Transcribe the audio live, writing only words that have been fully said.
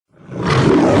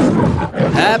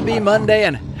Happy Monday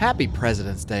and happy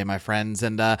President's Day, my friends.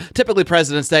 And typically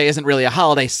President's Day isn't really a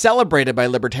holiday celebrated by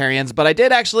libertarians, but I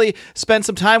did actually spend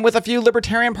some time with a few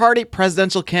Libertarian Party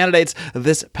presidential candidates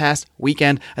this past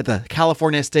weekend at the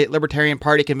California State Libertarian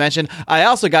Party Convention. I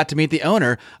also got to meet the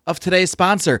owner of today's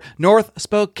sponsor, North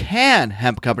Spokane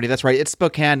Hemp Company. That's right, it's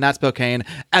Spokane, not Spokane,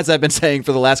 as I've been saying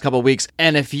for the last couple of weeks.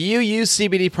 And if you use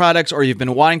CBD products or you've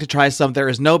been wanting to try some, there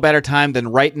is no better time than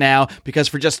right now, because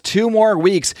for just 2 more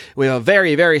weeks, we have a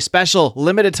very, very special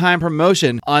limited time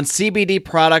promotion on CBD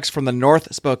products from the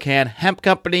North Spokane Hemp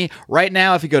Company. Right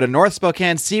now, if you go to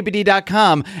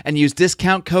northspokanecbd.com and use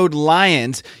discount code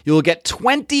LIONS, you will get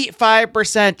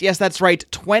 25%. Yes, that's right,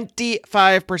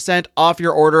 25% off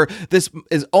your order. This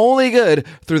is only good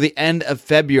through the end of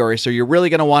February, so you're really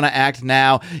going to want to act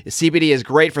now. CBD is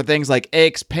great for things like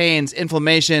aches, pains,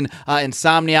 inflammation,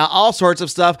 insomnia, all sorts of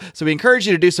stuff. So we encourage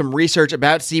you to do some research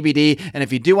about CBD. And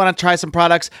if you do want to try some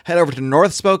products, head over to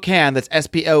North Spokane, that's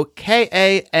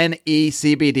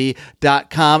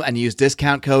SPOKANECBD.com, and use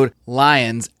discount code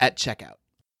LIONS at checkout.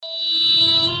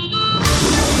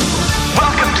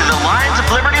 Welcome to the Lions of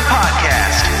Liberty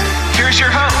podcast. Here's your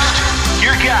host,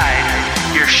 your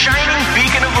guide, your shining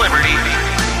beacon of liberty,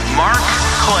 Mark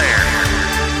Claire.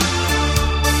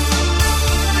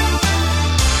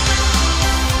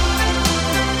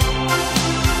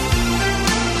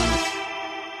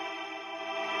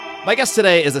 My guest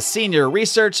today is a senior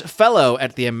research fellow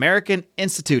at the American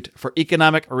Institute for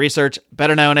Economic Research,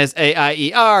 better known as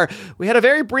AIER. We had a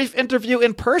very brief interview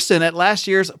in person at last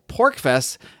year's Pork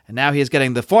Fest, and now he is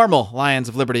getting the formal Lions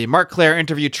of Liberty Mark Claire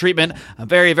interview treatment. I'm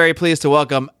very, very pleased to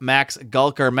welcome Max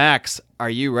Gulker. Max,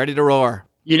 are you ready to roar?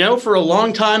 You know, for a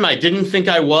long time, I didn't think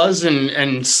I was,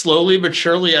 and slowly but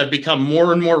surely, I've become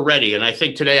more and more ready. And I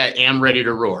think today I am ready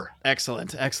to roar.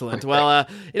 Excellent, excellent. Well, I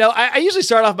usually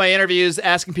start off my interviews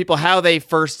asking people how they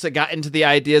first got into the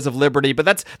ideas of liberty, but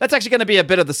that's actually going to be a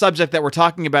bit of the subject that we're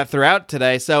talking about throughout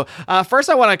today. So first,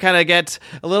 I want to kind of get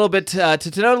a little bit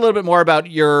to know a little bit more about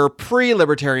your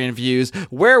pre-libertarian views.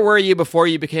 Where were you before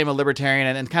you became a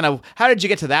libertarian, and kind of how did you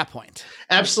get to that point?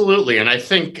 Absolutely, and I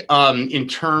think in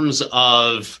terms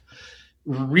of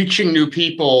reaching new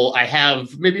people, I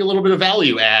have maybe a little bit of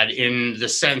value add in the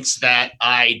sense that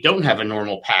I don't have a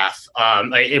normal path,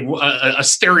 a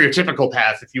stereotypical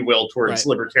path, if you will, towards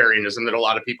libertarianism that a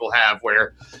lot of people have,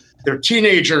 where they're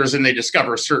teenagers and they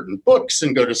discover certain books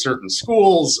and go to certain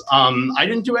schools. I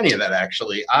didn't do any of that,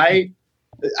 actually. I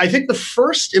think the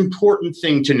first important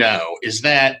thing to know is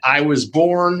that I was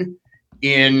born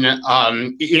in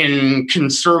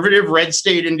conservative red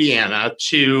state Indiana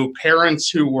to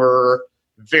parents who were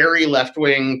very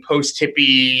left-wing,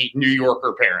 post-hippie New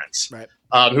Yorker parents, right,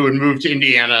 who had moved to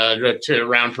Indiana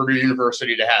around Purdue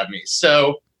University to have me.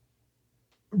 So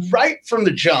right from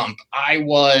the jump, I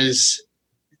was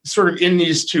sort of in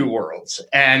these two worlds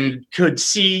and could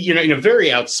see, in a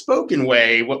very outspoken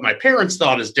way, what my parents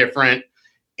thought is different.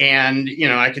 And,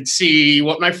 I could see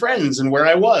what my friends and where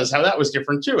I was, how that was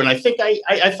different too. And I think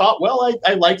I thought, well,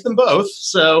 I like them both.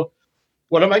 So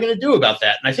what am I going to do about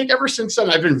that? And I think ever since then,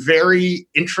 I've been very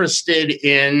interested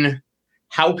in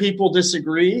how people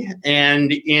disagree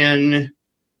and in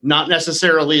not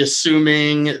necessarily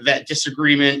assuming that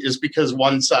disagreement is because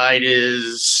one side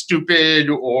is stupid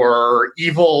or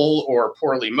evil or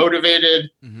poorly motivated.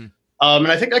 Mm-hmm. And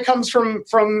I think that comes from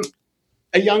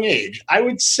a young age. I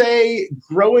would say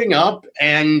growing up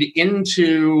and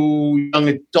into young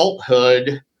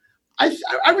adulthood,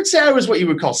 I would say I was what you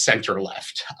would call center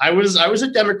left. I was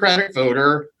a Democratic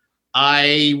voter.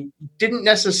 I didn't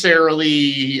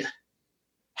necessarily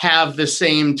have the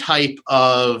same type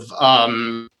of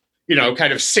kind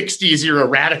of 60s era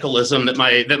radicalism that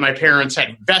my parents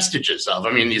had vestiges of.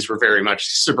 I mean, these were very much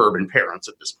suburban parents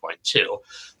at this point too.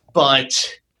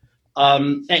 But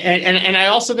and I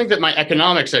also think that my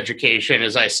economics education,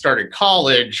 as I started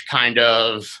college, kind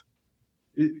of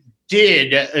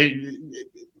did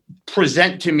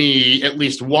present to me at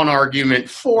least one argument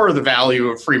for the value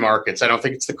of free markets. I don't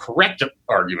think it's the correct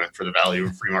argument for the value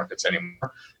of free markets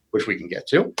anymore, which we can get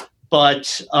to.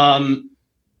 But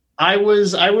I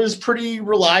was pretty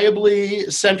reliably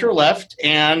center left,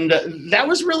 and that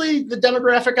was really the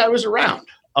demographic I was around.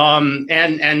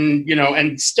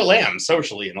 And still am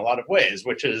socially in a lot of ways,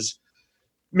 which is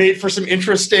made for some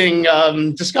interesting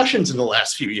discussions in the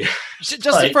last few years.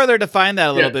 Just to further define that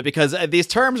a little bit, because these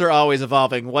terms are always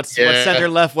evolving. What's center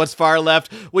left? What's far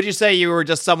left? Would you say you were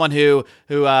just someone who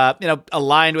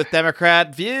aligned with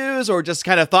Democrat views, or just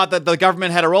kind of thought that the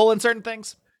government had a role in certain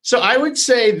things? So I would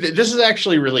say that this is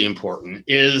actually really important.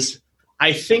 Is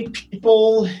I think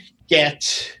people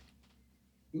get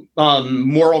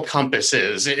moral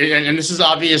compasses, and this is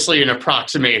obviously an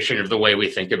approximation of the way we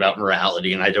think about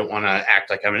morality, and I don't want to act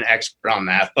like I'm an expert on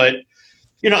that, but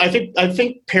I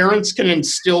think parents can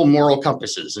instill moral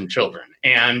compasses in children,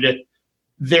 and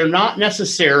they're not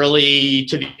necessarily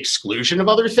to the exclusion of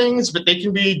other things, but they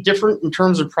can be different in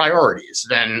terms of priorities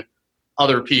than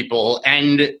other people.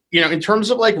 And in terms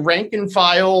of like rank and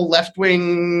file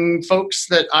left-wing folks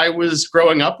that I was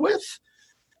growing up with,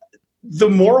 the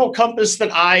moral compass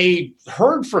that I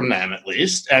heard from them, at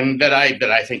least, and that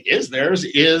I think is theirs,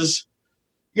 is,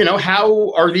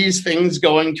 how are these things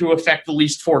going to affect the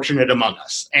least fortunate among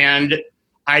us? And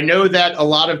I know that a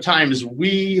lot of times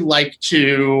we like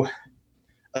to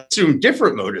assume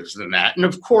different motives than that. And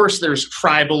of course, there's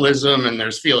tribalism and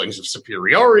there's feelings of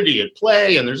superiority at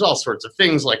play, and there's all sorts of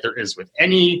things like there is with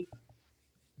any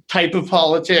type of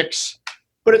politics.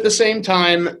 But at the same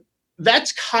time,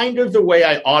 that's kind of the way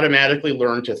I automatically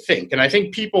learn to think. And I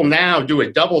think people now do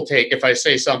a double take if I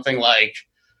say something like,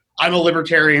 I'm a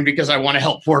libertarian because I want to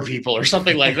help poor people or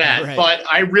something like that. Right. But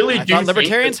I really do think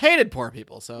libertarians hated poor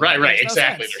people. So right,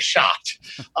 exactly. They're shocked.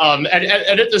 And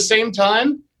at the same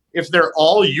time, if they're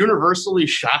all universally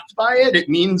shocked by it, it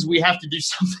means we have to do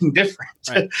something different,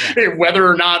 right, yeah. Whether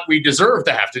or not we deserve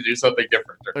to have to do something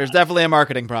different. There's definitely a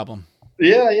marketing problem.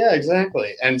 Yeah,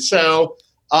 exactly. And so,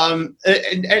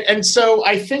 and so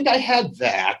I think I had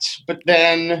that, but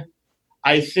then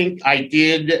I think I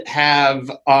did have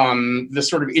the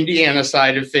sort of Indiana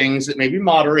side of things that maybe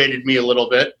moderated me a little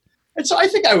bit. And so I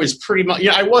think I was pretty much,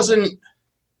 I wasn't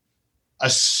a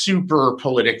super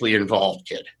politically involved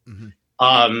kid. Mm-hmm.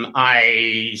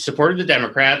 I supported the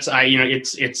Democrats. I think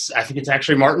it's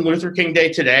actually Martin Luther King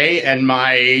Day today. And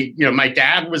my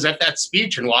dad was at that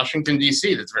speech in Washington,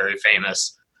 D.C. that's very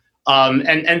famous.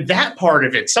 And that part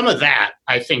of it, some of that,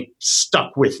 I think,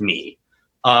 stuck with me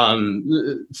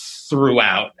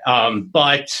throughout.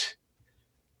 But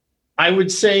I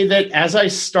would say that as I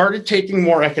started taking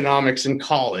more economics in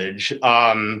college,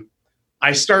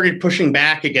 I started pushing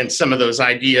back against some of those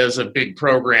ideas of big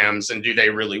programs and do they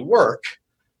really work?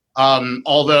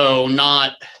 Although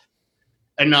not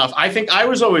enough. I think I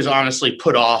was always honestly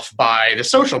put off by the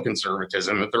social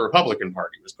conservatism that the Republican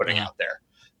Party was putting out there.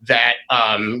 That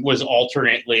was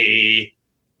alternately,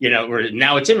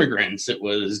 now it's immigrants, it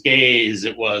was gays,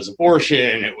 it was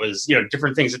abortion, it was,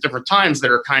 different things at different times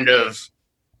that are kind of,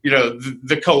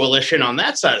 the coalition on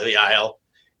that side of the aisle.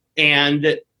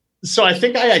 And so I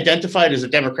think I identified as a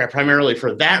Democrat primarily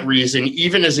for that reason,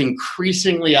 even as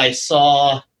increasingly I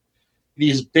saw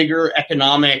these bigger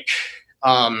economic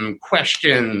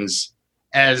questions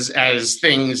as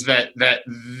things that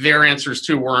their answers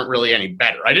to weren't really any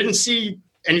better. I didn't see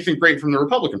anything great from the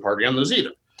Republican Party on those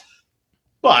either.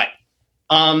 But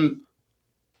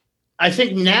I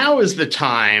think now is the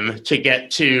time to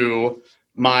get to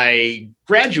my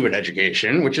graduate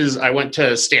education, which is I went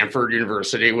to Stanford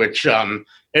University, which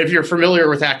if you're familiar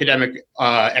with academic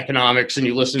economics and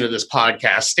you listen to this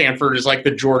podcast, Stanford is like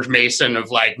the George Mason of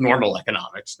like normal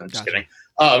economics. I'm just kidding.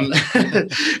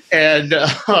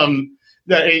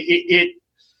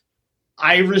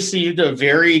 I received a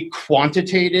very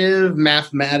quantitative,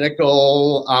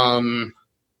 mathematical,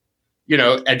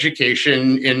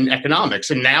 education in economics.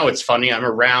 And now it's funny, I'm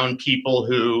around people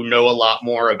who know a lot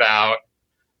more about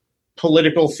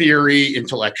political theory,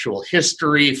 intellectual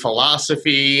history,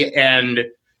 philosophy, and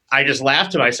I just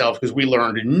laughed to myself because we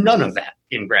learned none of that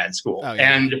in grad school. Oh,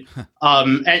 yeah. And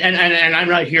I'm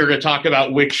not here to talk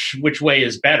about which way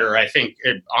is better. I think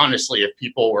honestly, if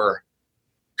people were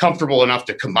comfortable enough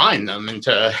to combine them and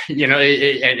to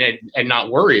and not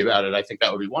worry about it, I think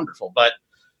that would be wonderful. But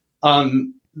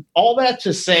all that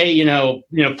to say,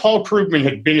 Paul Krugman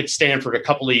had been at Stanford a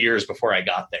couple of years before I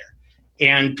got there.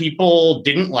 And people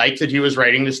didn't like that he was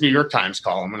writing this New York Times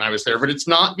column when I was there. But it's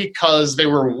not because they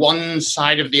were one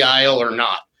side of the aisle or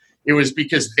not. It was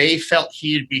because they felt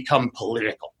he'd become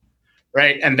political,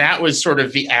 right? And that was sort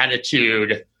of the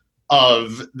attitude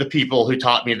of the people who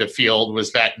taught me the field,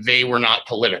 was that they were not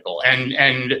political.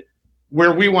 And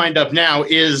where we wind up now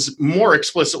is more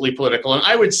explicitly political. And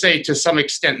I would say to some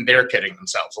extent they're kidding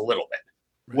themselves a little bit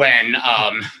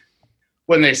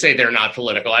when they say they're not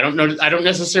political. I don't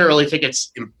necessarily think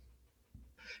it's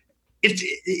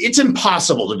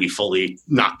impossible to be fully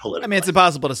not political. I mean, it's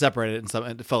impossible to separate it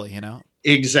fully,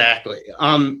 Exactly.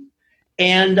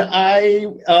 And I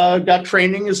got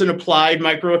training as an applied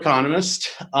microeconomist.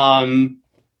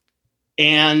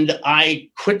 And I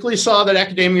quickly saw that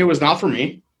academia was not for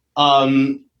me.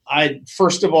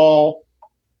 First of all,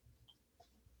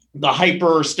 the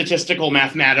hyper statistical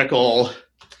mathematical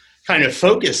kind of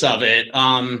focus of it,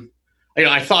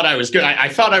 I thought I was good. I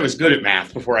thought I was good at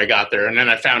math before I got there. And then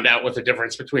I found out what the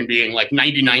difference between being like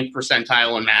 99th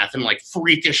percentile in math and like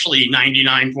freakishly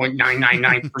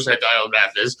 99.999 percentile in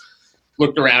math is.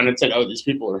 Looked around and said, oh, these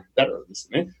people are better at this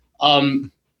than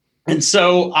me. And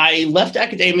so I left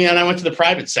academia and I went to the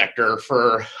private sector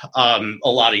for a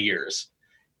lot of years.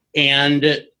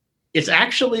 And it's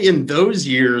actually in those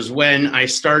years when I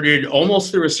started,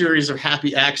 almost through a series of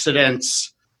happy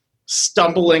accidents,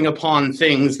 stumbling upon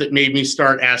things that made me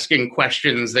start asking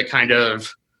questions that kind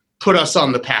of put us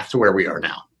on the path to where we are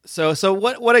now. So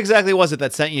what exactly was it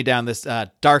that sent you down this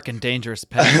dark and dangerous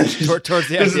path towards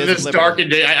the ideas this of dark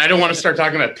and I don't want to start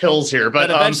talking about pills here, but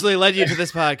eventually led you to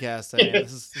this podcast. I mean,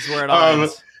 this is where it all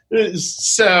ends.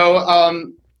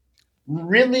 So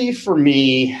really for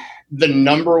me, the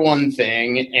number one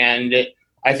thing, and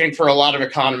I think for a lot of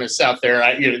economists out there,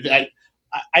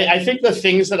 I think the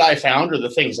things that I found are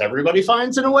the things everybody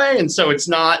finds in a way. And so it's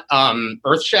not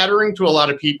earth-shattering to a lot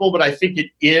of people, but I think it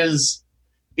is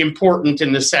important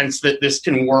in the sense that this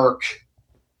can work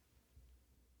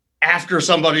after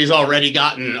somebody's already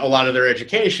gotten a lot of their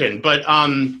education. But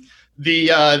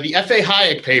the F.A.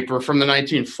 Hayek paper from the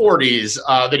 1940s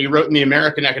that he wrote in the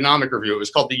American Economic Review, it was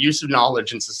called The Use of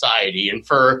Knowledge in Society. And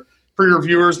for your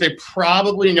viewers, they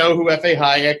probably know who F.A.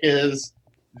 Hayek is.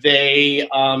 They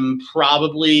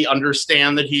probably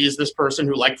understand that he's this person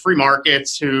who liked free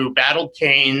markets, who battled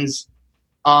Keynes.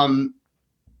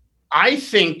 I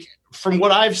think from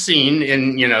what I've seen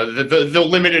in, the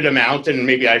limited amount, and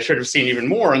maybe I should have seen even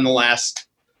more in the last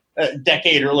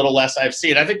decade or a little less I've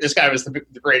seen, I think this guy was the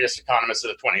greatest economist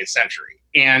of the 20th century.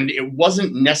 And it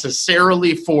wasn't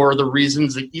necessarily for the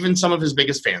reasons that even some of his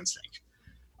biggest fans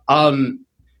think.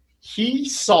 He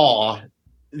saw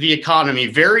the economy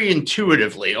very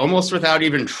intuitively, almost without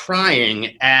even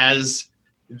trying, as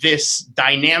this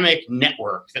dynamic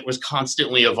network that was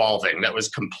constantly evolving, that was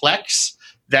complex,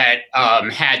 that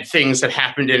had things that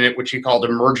happened in it, which he called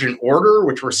emergent order,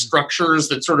 which were structures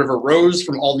that sort of arose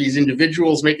from all these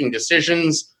individuals making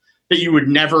decisions that you would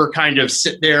never kind of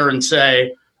sit there and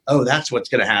say, oh, that's what's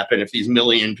going to happen if these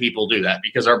million people do that,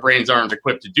 because our brains aren't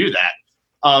equipped to do that.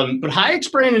 But Hayek's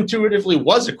brain intuitively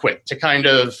was equipped to kind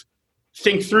of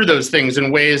think through those things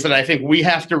in ways that I think we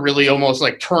have to really almost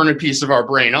like turn a piece of our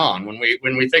brain on when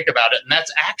we think about it. And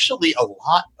that's actually a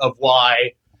lot of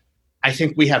why I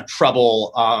think we have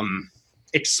trouble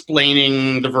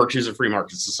explaining the virtues of free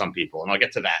markets to some people, and I'll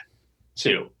get to that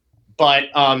too. But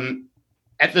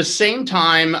at the same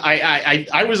time,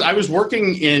 I was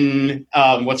working in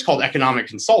what's called economic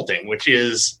consulting, which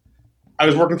is I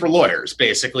was working for lawyers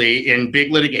basically in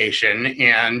big litigation,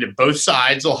 and both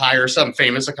sides will hire some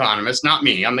famous economist, not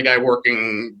me. I'm the guy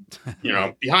working,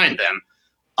 behind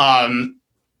them.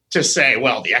 To say,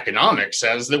 well, the economics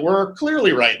says that we're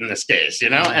clearly right in this case,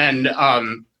 and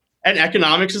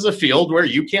economics is a field where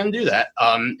you can do that.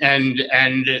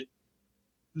 And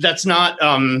that's not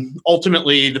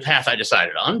ultimately the path I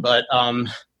decided on, but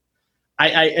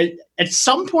I at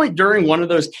some point during one of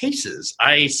those cases,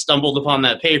 I stumbled upon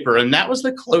that paper, and that was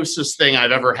the closest thing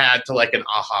I've ever had to like an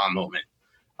aha moment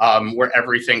where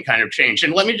everything kind of changed.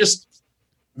 And let me just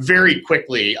very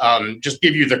quickly just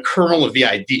give you the kernel of the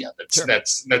idea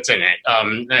that's in it,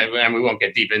 and we won't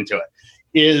get deep into it,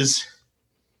 is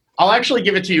I'll actually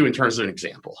give it to you in terms of an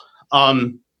example,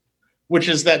 which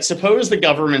is that suppose the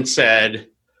government said,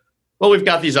 well, we've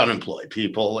got these unemployed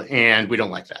people and we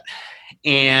don't like that.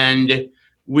 And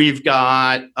we've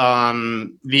got a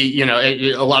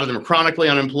lot of them are chronically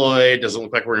unemployed. Doesn't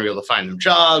look like we're going to be able to find them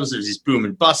jobs. There's these boom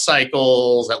and bust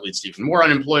cycles that leads to even more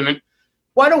unemployment.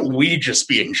 Why don't we just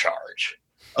be in charge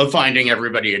of finding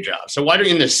everybody a job? So why don't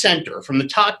in the center, from the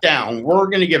top down, we're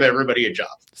going to give everybody a job?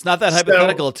 It's not that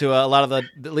hypothetical to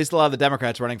at least a lot of the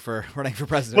Democrats running for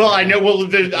president. Well, I know. Well,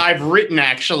 I've written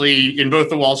actually in both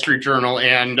the Wall Street Journal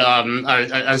and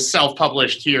a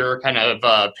self-published here kind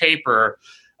of paper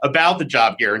about the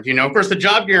job guarantee. Of course, the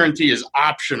job guarantee is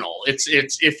optional. It's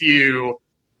if you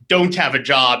don't have a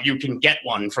job, you can get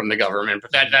one from the government,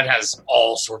 but that has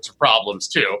all sorts of problems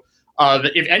too.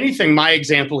 If anything, my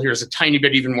example here is a tiny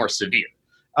bit even more severe.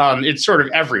 It's sort of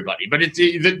everybody. But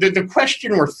the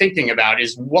question we're thinking about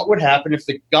is what would happen if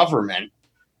the government,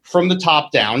 from the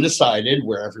top down, decided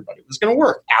where everybody was going to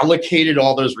work, allocated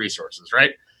all those resources,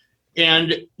 right?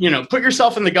 And, put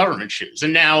yourself in the government shoes.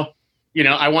 And now,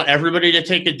 I want everybody to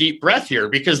take a deep breath here,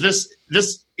 because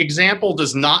this example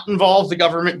does not involve the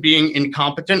government being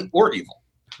incompetent or evil.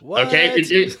 What? Okay,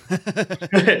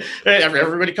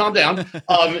 everybody calm down.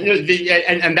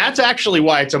 And that's actually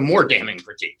why it's a more damning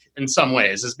critique in some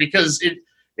ways, is because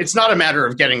it's not a matter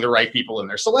of getting the right people in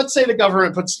there. So let's say the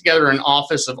government puts together an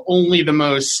office of only the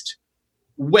most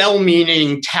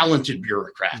well-meaning, talented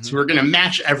bureaucrats who are going to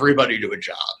match everybody to a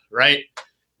job, right?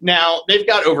 Now, they've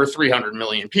got over 300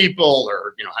 million people,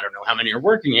 or, I don't know how many are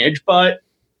working age, but,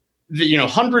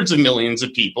 hundreds of millions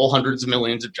of people, hundreds of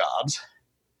millions of jobs.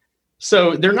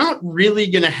 So they're not really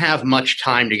going to have much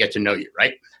time to get to know you,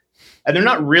 right? And they're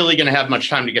not really going to have much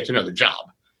time to get to know the job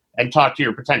and talk to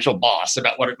your potential boss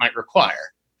about what it might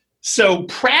require. So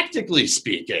practically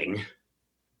speaking,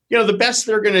 the best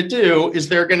they're going to do is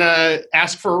they're going to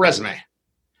ask for a resume.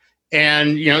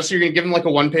 And, so you're going to give them like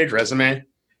a one-page resume.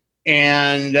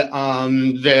 And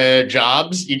each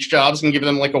job's going to give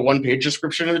them like a one-page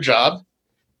description of the job.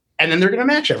 And then they're going to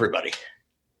match everybody.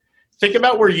 Think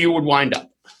about where you would wind up.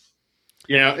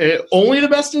 Only the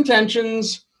best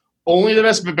intentions, only the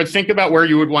best, but think about where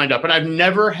you would wind up. And I've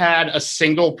never had a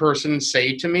single person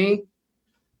say to me,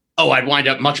 oh, I'd wind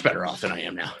up much better off than I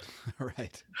am now.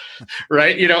 Right.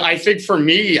 Right. I think for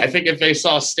me, if they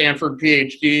saw Stanford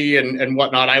PhD and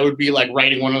whatnot, I would be like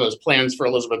writing one of those plans for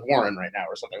Elizabeth Warren right now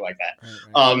or something like that.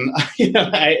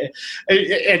 Right.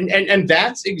 And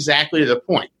that's exactly the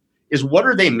point, is what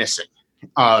are they missing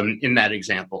in that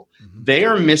example? Mm-hmm. They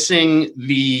are missing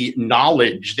the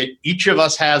knowledge that each of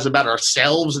us has about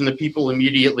ourselves and the people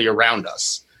immediately around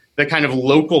us, the kind of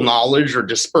local knowledge or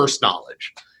dispersed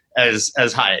knowledge. As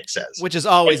Hayek says. Which is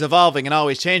always evolving and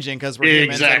always changing, because we're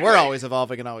humans and we're always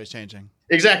evolving and always changing.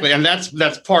 Exactly. And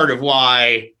that's part of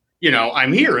why,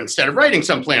 I'm here instead of writing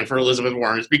some plan for Elizabeth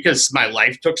Warren, is because my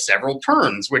life took several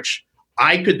turns, which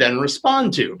I could then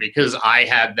respond to because I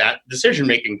had that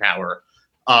decision-making power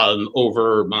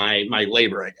over my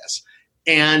labor, I guess.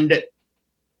 And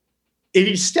if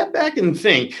you step back and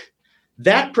think,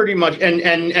 that pretty much,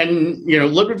 and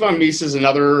Ludwig von Mises,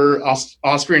 another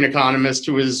Austrian economist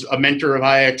who was a mentor of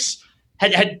Hayek's,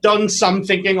 had done some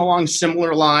thinking along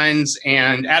similar lines,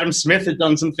 and Adam Smith had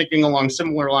done some thinking along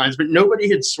similar lines, but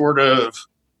nobody had sort of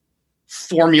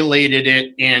formulated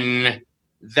it in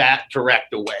that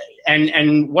direct a way.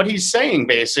 And what he's saying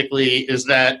basically is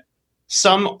that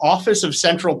some Office of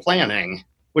Central Planning,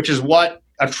 which is what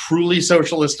a truly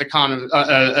socialist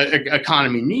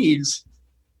economy needs,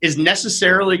 is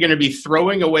necessarily going to be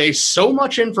throwing away so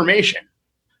much information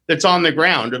that's on the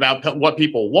ground about what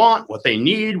people want, what they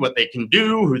need, what they can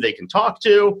do, who they can talk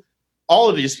to, all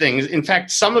of these things. In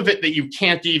fact, some of it that you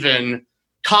can't even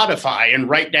codify and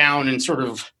write down and sort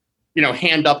of,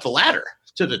 hand up the ladder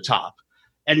to the top.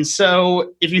 And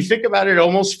so if you think about it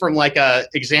almost from like a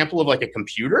example of like a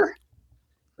computer,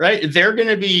 right? They're going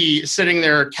to be sitting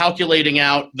there calculating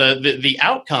out the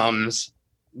outcomes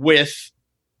with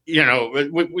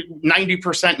 90%,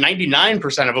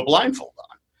 99% of a blindfold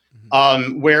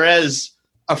on. Whereas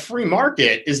a free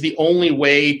market is the only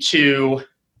way to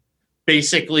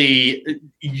basically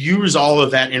use all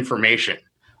of that information.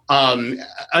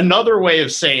 Another way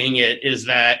of saying it is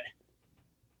that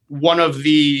one of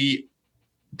the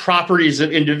properties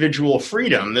of individual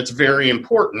freedom that's very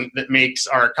important that makes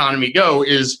our economy go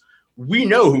is we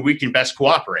know who we can best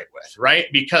cooperate with, right?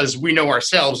 Because we know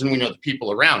ourselves and we know the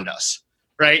people around us.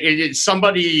 Right? It's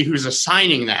somebody who's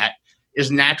assigning that is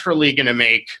naturally going to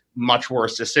make much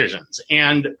worse decisions.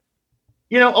 And,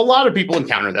 a lot of people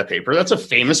encounter that paper. That's a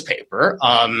famous paper.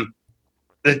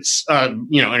 It's, an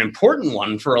important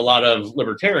one for a lot of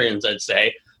libertarians, I'd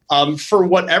say. For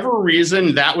whatever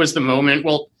reason, that was the moment.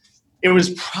 Well, it was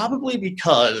probably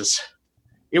because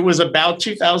it was about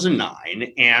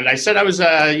 2009. And I said I was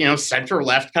a,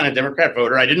 center-left kind of Democrat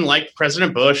voter. I didn't like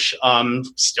President Bush.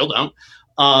 Still don't.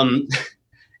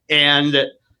 And,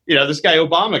 this guy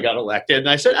Obama got elected. And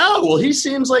I said, oh, well, he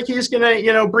seems like he's going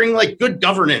to, bring like good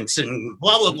governance and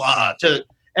blah, blah, blah.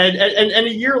 And a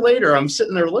year later, I'm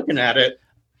sitting there looking at it.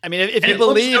 I mean, if you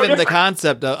believe in the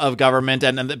concept of government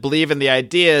and believe in the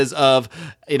ideas of,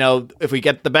 if we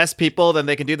get the best people, then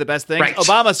they can do the best things. Right.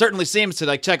 Obama certainly seems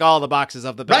to check all the boxes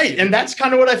of the best. Right. people. And that's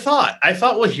kind of what I thought.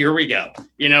 Well, here we go.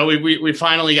 We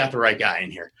finally got the right guy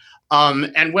in here.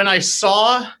 And when I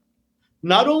saw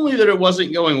not only that it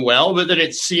wasn't going well, but that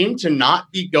it seemed to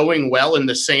not be going well in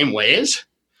the same ways,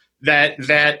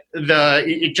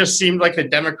 it just seemed like the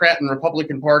Democrat and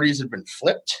Republican parties had been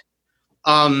flipped.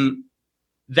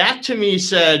 That to me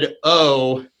said,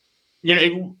 I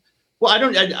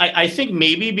think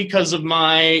maybe because of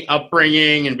my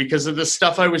upbringing and because of the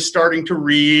stuff I was starting to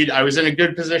read, I was in a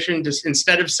good position to,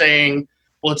 instead of saying,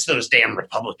 well, it's those damn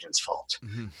Republicans' fault.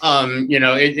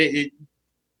 Mm-hmm.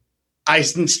 I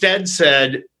instead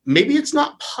said, maybe it's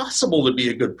not possible to be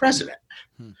a good president,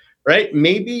 right?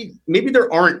 Maybe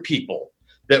there aren't people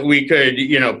that we could,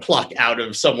 pluck out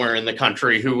of somewhere in the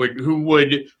country who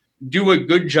would do a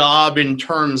good job in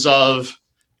terms of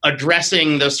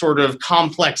addressing the sort of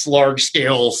complex,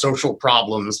 large-scale social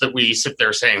problems that we sit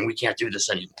there saying we can't do this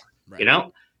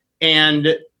anymore,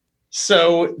 And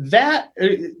so that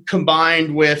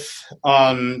combined with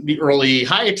the early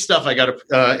Hayek stuff I got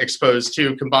exposed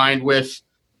to, combined with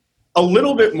a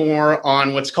little bit more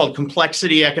on what's called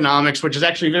complexity economics, which is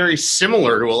actually very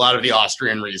similar to a lot of the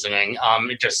Austrian reasoning.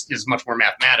 It just is much more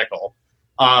mathematical.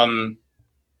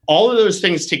 All of those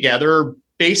things together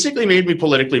basically made me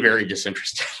politically very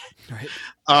disinterested. Right.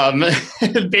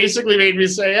 It basically made me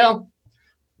say, oh,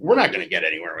 we're not going to get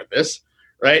anywhere with this.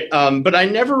 Right. But I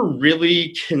never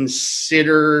really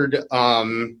considered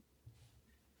the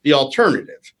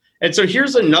alternative. And so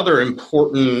here's another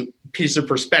important piece of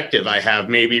perspective I have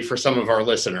maybe for some of our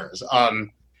listeners.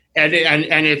 And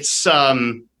it's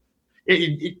one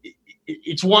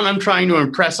I'm trying to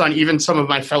impress on even some of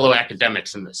my fellow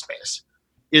academics in this space,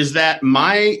 is that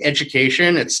my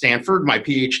education at Stanford, my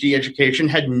PhD education,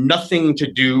 had nothing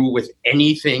to do with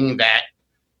anything that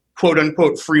quote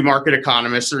unquote free market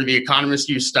economists or the economists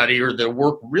you study or the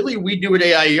work really we do at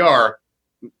AIER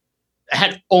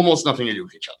had almost nothing to do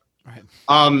with each other. Right.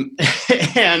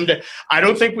 And I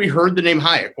don't think we heard the name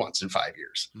Hayek once in 5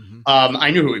 years. Mm-hmm.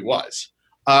 I knew who he was.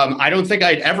 I don't think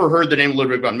I'd ever heard the name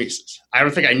Ludwig von Mises. I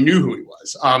don't think I knew who he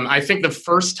was. I think the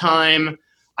first time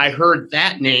I heard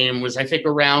that name was, I think,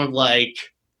 around like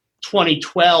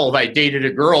 2012. I dated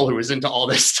a girl who was into all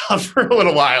this stuff for a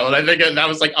little while, and I think that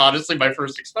was like honestly my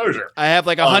first exposure. I have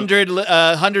like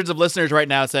hundreds of listeners right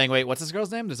now saying, "Wait, what's this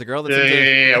girl's name?" There's a girl that's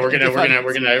yeah. We're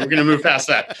gonna move past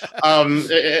that.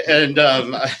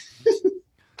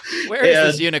 Where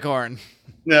is this unicorn?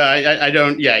 No, I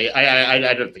don't. Yeah,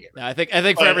 I don't think it. No, I think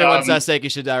for everyone's sake,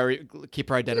 you should keep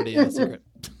her identity a secret.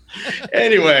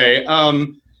 Anyway,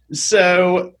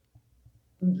 so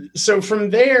from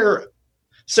there.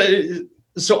 So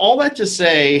all that to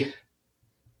say,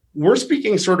 we're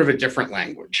speaking sort of a different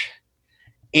language.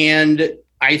 And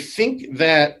I think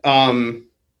that, well,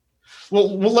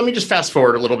 let me just fast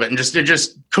forward a little bit and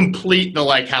just complete the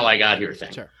like how I got here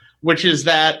thing, sure. Which is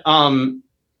that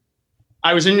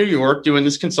I was in New York doing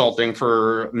this consulting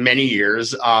for many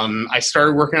years. I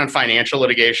started working on financial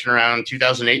litigation around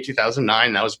 2008,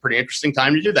 2009. That was a pretty interesting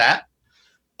time to do that.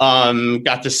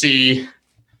 Got to see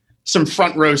some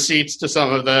front row seats to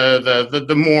some of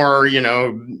the more,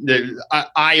 the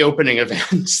eye-opening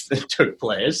events that took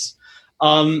place.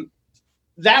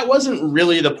 That wasn't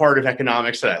really the part of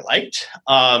economics that I liked.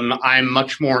 I'm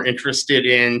much more interested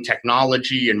in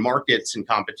technology and markets and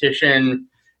competition.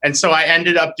 And so I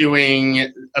ended up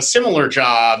doing a similar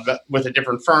job with a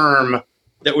different firm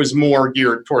that was more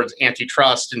geared towards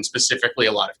antitrust and specifically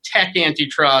a lot of tech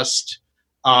antitrust.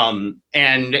 And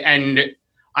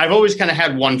I've always kind of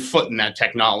had one foot in that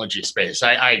technology space.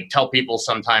 I tell people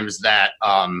sometimes that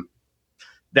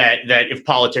that if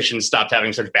politicians stopped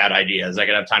having such bad ideas, I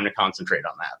could have time to concentrate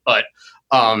on that. But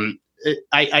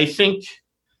I think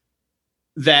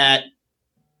that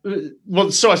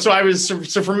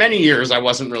so for many years I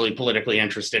wasn't really politically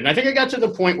interested, and I think I got to the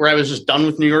point where I was just done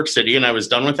with New York City and I was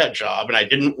done with that job, and I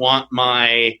didn't want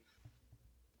my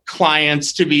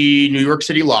clients to be New York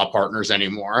City law partners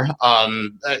anymore.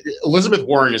 Elizabeth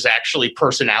Warren is actually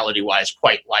personality-wise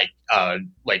quite like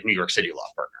New York City law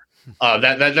partner.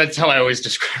 That's how I always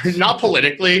describe it. Not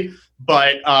politically,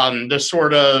 but the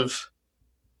sort of,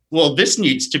 well, this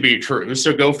needs to be true,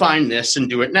 so go find this and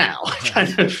do it now,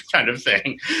 kind of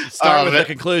thing. Start with the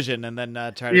conclusion and then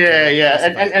try to.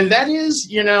 Yeah. And that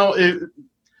is,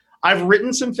 I've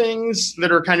written some things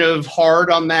that are kind of hard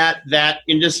on that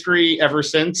industry ever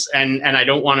since, and I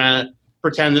don't want to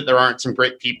pretend that there aren't some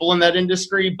great people in that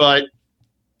industry, but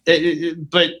the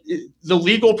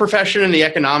legal profession and the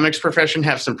economics profession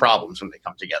have some problems when they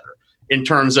come together in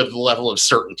terms of the level of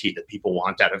certainty that people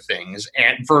want out of things,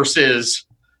 and versus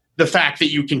the fact that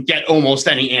you can get almost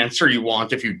any answer you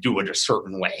want if you do it a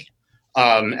certain way.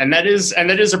 And that is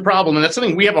a problem, and that's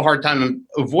something we have a hard time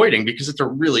avoiding because it's a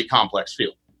really complex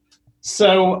field.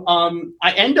 So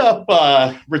I end up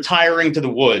retiring to the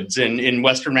woods in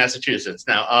Western Massachusetts.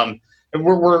 Now,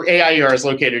 we're AIER is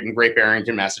located in Great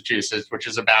Barrington, Massachusetts, which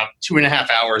is about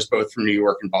 2.5 hours both from New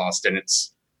York and Boston.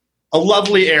 It's a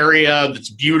lovely area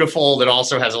that's beautiful, that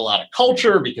also has a lot of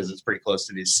culture because it's pretty close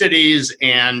to these cities.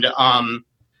 And I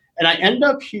end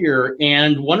up here,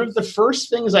 and one of the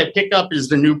first things I pick up is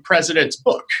the new president's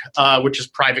book, which is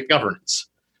Private Governance.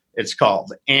 It's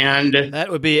called. And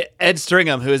that would be Ed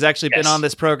Stringham, who has actually been on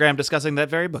this program discussing that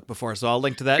very book before. So I'll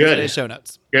link to that in today's show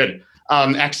notes. Good.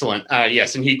 Excellent.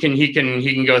 Yes. And he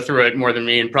can go through it more than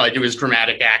me and probably do his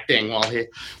dramatic acting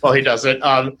while he does it.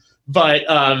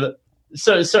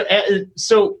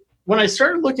 So when I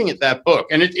started looking at that book,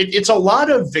 and it's a lot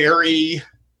of very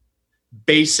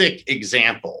basic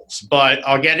examples, but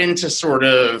I'll get into sort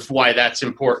of why that's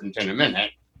important in a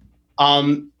minute.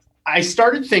 I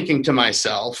started thinking to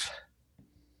myself,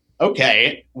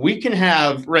 okay, we can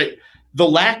have, right, the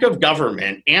lack of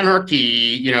government,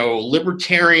 anarchy,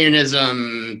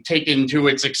 libertarianism taken to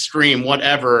its extreme,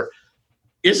 whatever,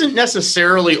 isn't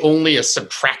necessarily only a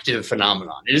subtractive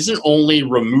phenomenon. It isn't only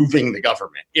removing the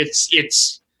government.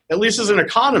 It's at least as an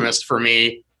economist for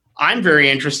me, I'm very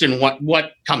interested in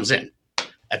what comes in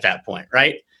at that point,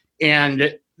 right?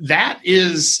 And that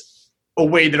is a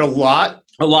way that a lot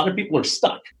of people are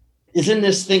stuck, is in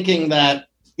this thinking that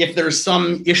if there's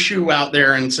some issue out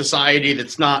there in society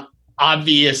that's not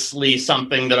obviously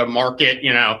something that a market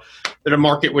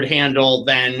would handle,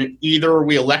 then either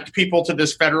we elect people to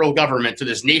this federal government, to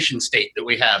this nation state that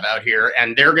we have out here,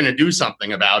 and they're going to do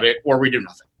something about it, or we do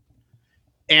nothing.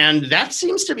 And that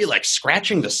seems to be like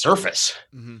scratching the surface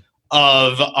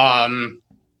of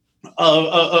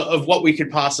what we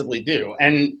could possibly do.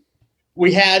 And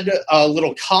we had a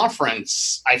little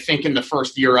conference, I think, in the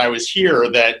first year I was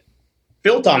here that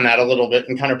built on that a little bit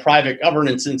in kind of private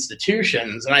governance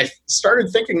institutions. And I started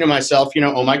thinking to myself,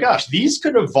 oh my gosh, these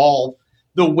could evolve.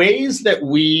 The ways that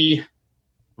we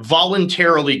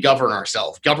voluntarily govern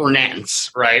ourselves, governance,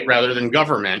 right, rather than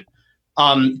government,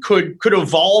 could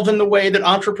evolve in the way that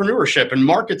entrepreneurship and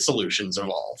market solutions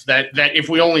evolve. That if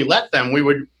we only let them, we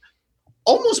would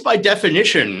almost by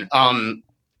definition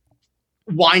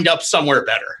wind up somewhere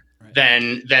better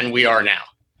than we are now.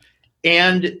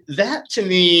 And that to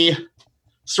me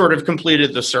sort of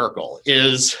completed the circle.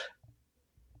 Is,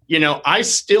 I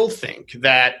still think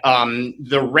that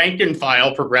the rank and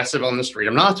file progressive on the street,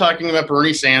 I'm not talking about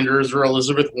Bernie Sanders or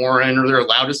Elizabeth Warren or their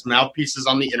loudest mouthpieces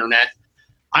on the internet.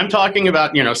 I'm talking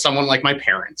about, someone like my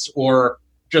parents or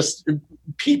just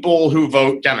people who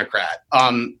vote Democrat.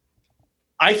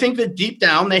 I think that deep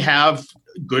down they have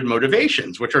good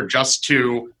motivations, which are just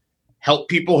to help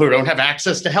people who don't have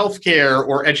access to healthcare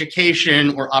or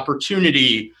education or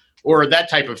opportunity or that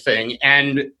type of thing.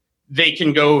 And they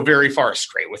can go very far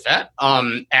astray with that,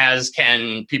 as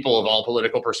can people of all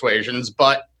political persuasions.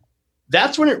 But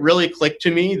that's when it really clicked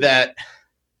to me that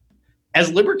as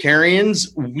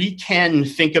libertarians, we can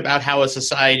think about how a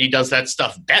society does that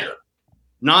stuff better,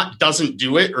 not doesn't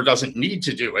do it or doesn't need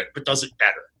to do it, but does it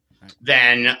better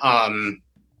than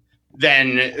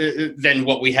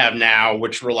what we have now,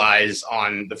 which relies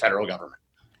on the federal government.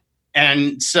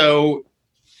 And so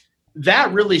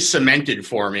that really cemented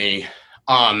for me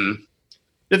that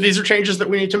these are changes that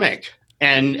we need to make.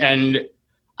 And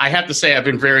I have to say, I've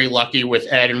been very lucky with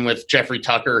Ed and with Jeffrey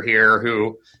Tucker here,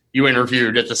 who you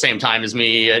interviewed at the same time as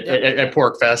me at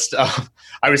PorcFest.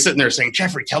 I was sitting there saying,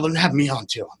 Jeffrey, tell them to have me on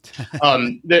too.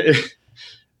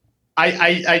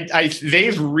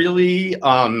 They've really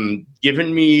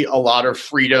given me a lot of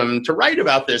freedom to write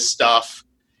about this stuff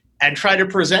and try to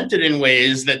present it in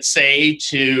ways that say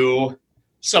to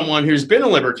someone who's been a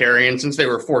libertarian since they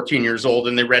were 14 years old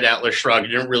and they read Atlas Shrugged, it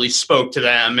didn't really spoke to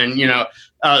them. And,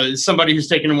 somebody who's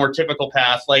taken a more typical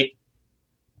path, like,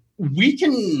 we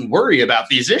can worry about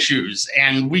these issues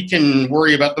and we can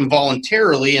worry about them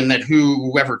voluntarily, and that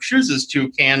whoever chooses to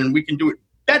can, and we can do it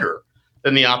better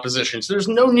than the opposition. So there's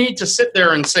no need to sit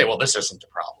there and say, well, this isn't a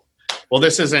problem. Well,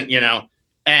 this isn't, and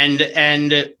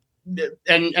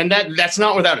that's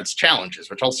not without its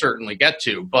challenges, which I'll certainly get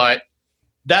to, but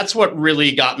that's what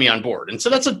really got me on board. And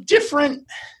so that's a different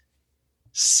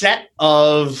set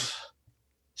of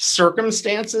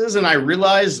circumstances. And I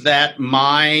realized that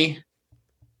my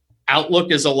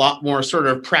outlook is a lot more sort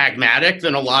of pragmatic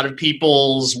than a lot of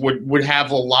people's would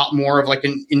have a lot more of like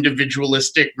an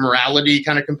individualistic morality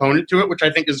kind of component to it, which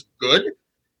I think is good.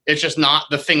 It's just not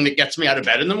the thing that gets me out of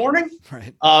bed in the morning.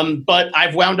 Right. But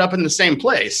I've wound up in the same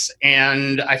place.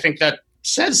 And I think that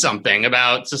says something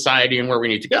about society and where we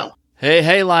need to go.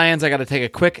 Hey, Lions, I got to take a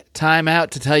quick time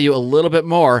out to tell you a little bit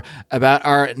more about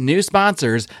our new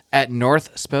sponsors at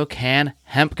North Spokane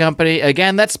Hemp Company.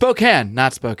 Again, that's Spokane,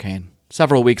 not Spokane.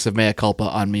 Several weeks of mea culpa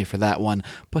on me for that one,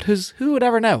 but who would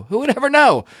ever know? Who would ever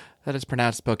know that it's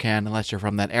pronounced Spokane unless you're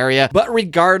from that area? But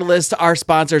regardless, our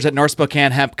sponsors at North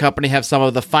Spokane Hemp Company have some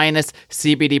of the finest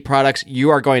CBD products you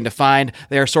are going to find.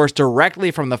 They are sourced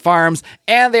directly from the farms,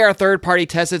 and they are third-party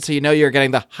tested, so you know you're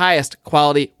getting the highest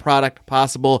quality product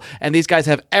possible. And these guys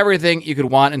have everything you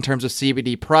could want in terms of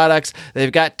CBD products.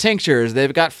 They've got tinctures,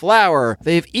 they've got flour,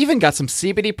 they've even got some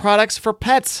CBD products for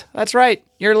pets. That's right.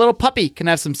 Your little puppy can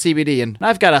have some CBD. And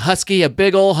I've got a husky, a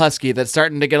big old husky that's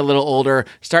starting to get a little older,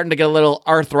 starting to get a little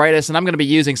arthritis, and I'm going to be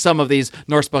using some of these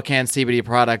North Spokane CBD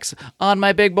products on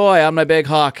my big boy, on my big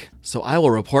hawk. So I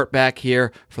will report back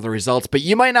here for the results, but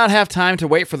you might not have time to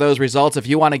wait for those results if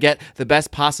you want to get the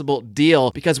best possible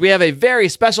deal, because we have a very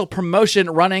special promotion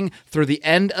running through the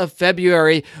end of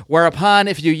February, whereupon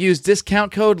if you use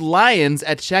discount code LIONS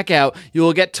at checkout, you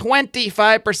will get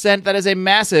 25%. That is a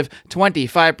massive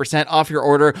 25% off your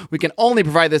order. We can only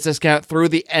provide this discount through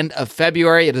the end of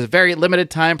February. It is a very limited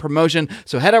time promotion,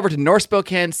 so head over to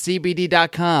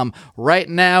NorthSpokaneCBD.com right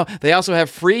now. They also have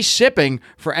free shipping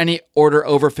for any order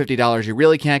over $50. You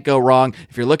really can't go wrong.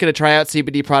 If you're looking to try out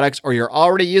CBD products or you're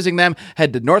already using them,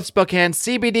 head to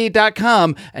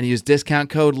NorthSpokaneCBD.com and use discount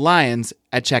code LIONS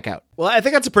at checkout. Well, I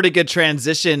think that's a pretty good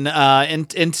transition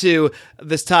into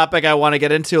this topic I want to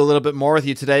get into a little bit more with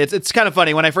you today. It's kind of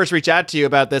funny. When I first reached out to you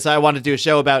about this, I wanted to do a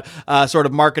show about sort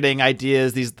of marketing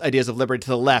ideas, these ideas of liberty to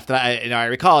the left. And I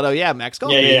recalled, Max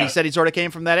Gulker. He said he sort of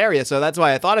came from that area. So that's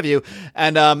why I thought of you.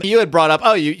 And you had brought up,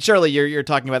 you're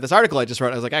talking about this article I just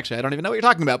wrote. I was like, actually, I don't even know what you're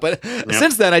talking about. But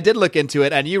since then, I did look into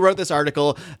it. And you wrote this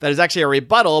article that is actually a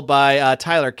rebuttal by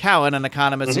Tyler Cowen, an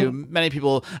economist who many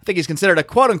people think he's considered a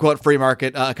quote unquote free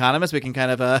market economist. We can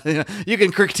kind of, you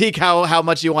can critique how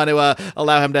much you want to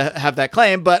allow him to have that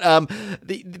claim. But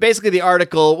the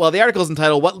article is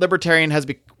entitled "What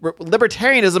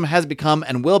Libertarianism Has Become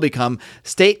and Will Become: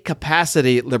 State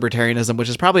Capacity Libertarianism," which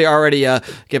is probably already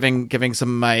giving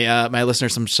some of my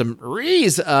listeners some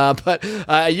rees. But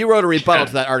you wrote a rebuttal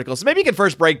to that article, so maybe you can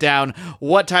first break down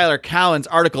what Tyler Cowen's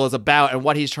article is about and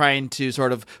what he's trying to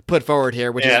sort of put forward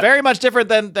here, which is very much different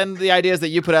than the ideas that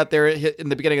you put out there in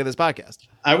the beginning of this podcast.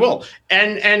 I will.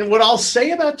 And what I'll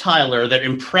say about Tyler that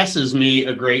impresses me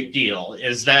a great deal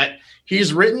is that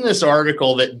he's written this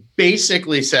article that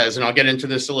basically says, and I'll get into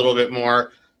this a little bit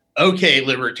more, okay,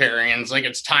 libertarians, like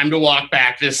it's time to walk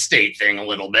back this state thing a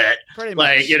little bit. Pretty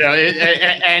much.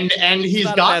 And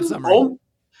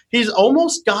he's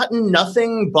almost gotten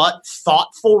nothing but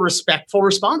thoughtful, respectful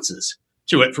responses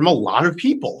to it from a lot of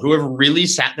people who have really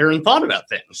sat there and thought about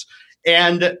things.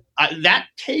 And that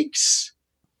takes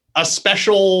a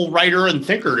special writer and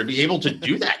thinker to be able to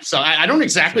do that. So I don't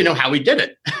exactly know how he did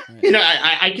it.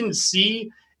 I can see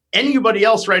anybody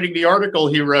else writing the article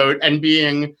he wrote and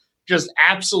being just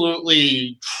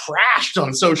absolutely trashed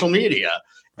on social media.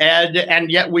 And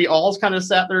yet we all kind of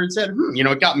sat there and said,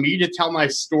 it got me to tell my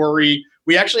story.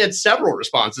 We actually had several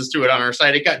responses to it on our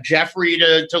site. It got Jeffrey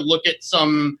to look at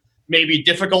some maybe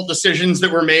difficult decisions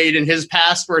that were made in his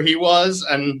past where he was,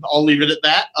 and I'll leave it at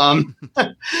that.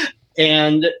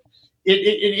 And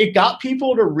it got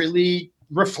people to really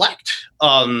reflect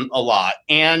a lot.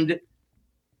 And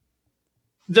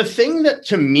the thing that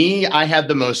to me I had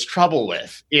the most trouble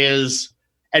with is,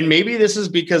 and maybe this is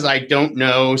because I don't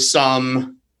know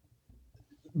some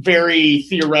very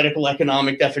theoretical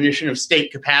economic definition of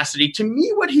state capacity, to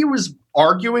me what he was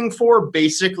arguing for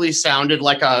basically sounded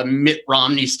like a Mitt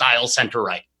Romney style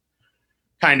center-right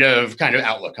kind of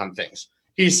outlook on things.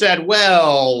 He said,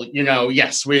 well,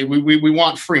 yes, we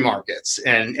want free markets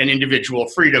and individual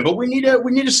freedom, but we need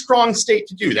a strong state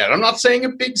to do that. I'm not saying a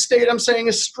big state, I'm saying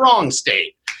a strong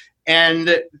state. And,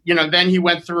 then he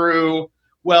went through,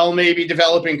 well, maybe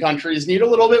developing countries need a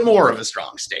little bit more of a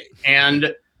strong state.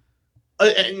 And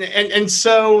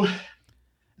so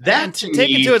that to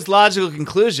take it to its logical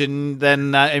conclusion,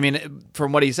 then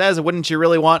from what he says, wouldn't you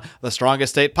really want the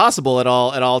strongest state possible at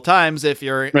all times if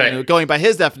you're going by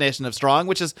his definition of strong,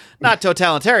 which is not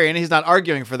totalitarian? He's not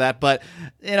arguing for that, but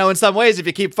in some ways, if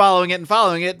you keep following it,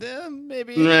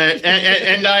 maybe. Right.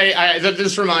 And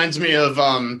this reminds me of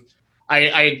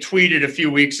I tweeted a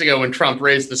few weeks ago when Trump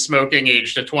raised the smoking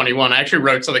age to 21. I actually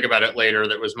wrote something about it later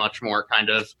that was much more kind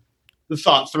of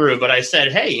thought through, but I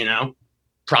said, hey,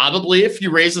 probably if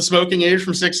you raise the smoking age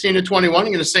from 16 to 21,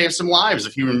 you're going to save some lives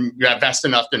if you invest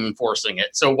enough in enforcing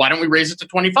it. So why don't we raise it to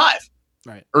 25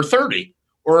 or 30?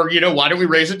 Or, why don't we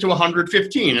raise it to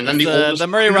 115? And then the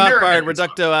Murray Rothbard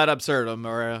reducto ad absurdum,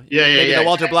 or the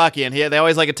Walter Blockian. They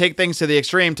always like to take things to the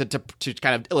extreme to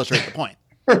kind of illustrate the point.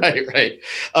 Right.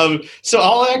 So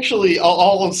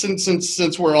I'll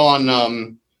since we're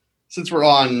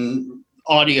on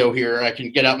audio here, I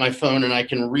can get out my phone and I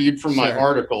can read from my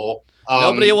article.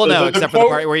 Nobody will know except for the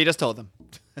part where you just told them.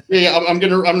 I'm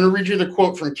gonna read you the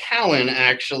quote from Cowen,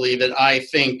 actually, that I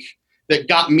think that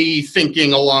got me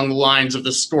thinking along the lines of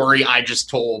the story I just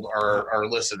told our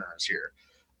listeners here.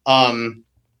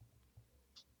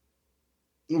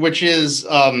 Which is,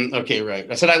 okay, right.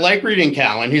 I said, I like reading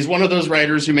Cowen. He's one of those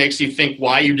writers who makes you think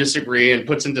why you disagree and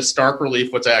puts into stark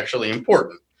relief what's actually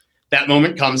important. That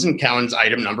moment comes in Cowen's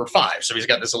item number 5. So he's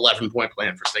got this 11-point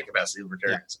plan for state capacity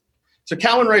libertarianism. So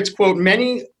Cowen writes, quote,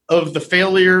 many of the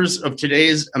failures of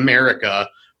today's America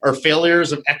are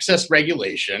failures of excess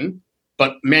regulation,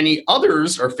 but many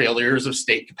others are failures of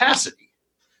state capacity.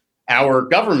 Our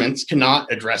governments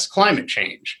cannot address climate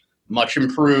change, much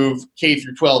improve K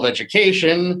through 12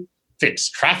 education, fix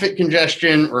traffic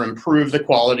congestion, or improve the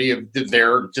quality of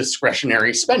their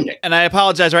discretionary spending. And I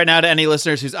apologize right now to any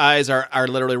listeners whose eyes are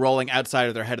literally rolling outside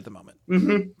of their head at the moment.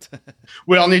 Mm-hmm.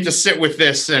 We all need to sit with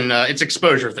this, and it's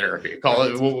exposure therapy. We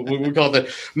call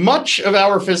it much of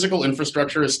our physical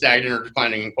infrastructure is stagnant or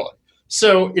declining in quality.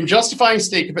 So in justifying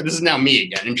this is now me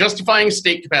again. In justifying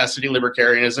state capacity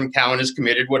libertarianism, Cowan has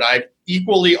committed what I've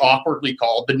equally awkwardly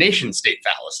called the nation-state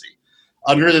fallacy.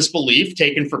 Under this belief,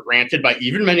 taken for granted by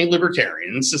even many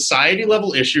libertarians,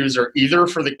 society-level issues are either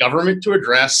for the government to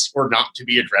address or not to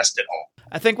be addressed at all.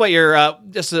 I think what you're,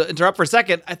 just to interrupt for a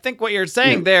second, I think what you're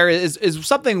saying there is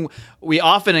something we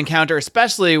often encounter,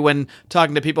 especially when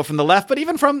talking to people from the left, but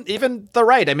even from the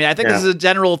right. I mean, I think this is a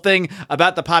general thing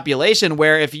about the population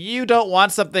where if you don't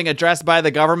want something addressed by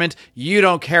the government, you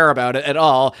don't care about it at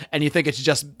all. And you think it's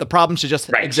just, the problem should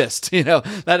just exist. You know,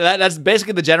 that's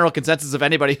basically the general consensus of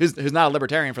anybody who's not a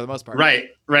libertarian for the most part.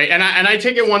 Right. And I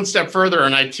take it one step further,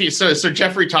 and so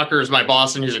Jeffrey Tucker is my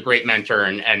boss, and he's a great mentor,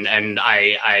 and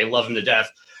I love him to death.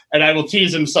 And I will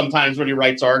tease him sometimes when he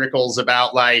writes articles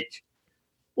about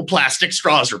plastic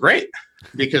straws are great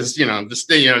because,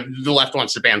 the left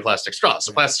wants to ban plastic straws.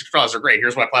 So plastic straws are great.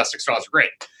 Here's why plastic straws are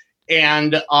great.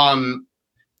 And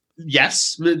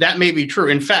yes, that may be true.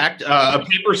 In fact, a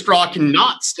paper straw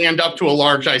cannot stand up to a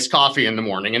large iced coffee in the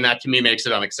morning. And that to me makes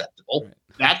it unacceptable. Right.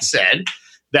 That said,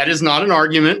 that is not an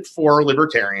argument for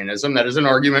libertarianism. That is an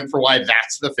argument for why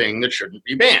that's the thing that shouldn't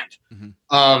be banned.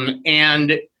 Mm-hmm.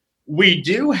 And we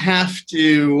do have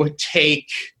to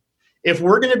if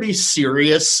we're going to be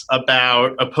serious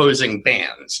about opposing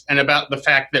bans and about the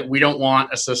fact that we don't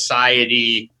want a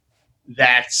society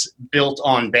that's built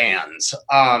on bans,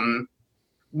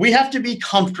 we have to be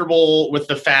comfortable with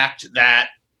the fact that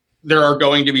there are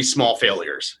going to be small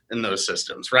failures in those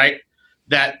systems, right?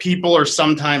 That people are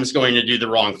sometimes going to do the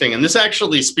wrong thing. And this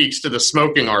actually speaks to the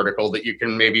smoking article that you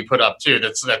can maybe put up too.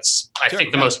 That's I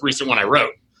think the most recent one I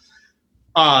wrote.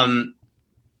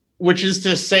 Which is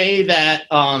to say that,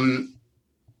 I'll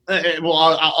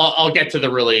get to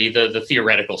the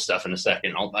theoretical stuff in a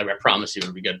second. I promise you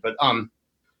it'll be good. But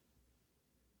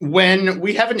when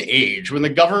we have an age, when the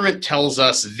government tells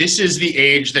us this is the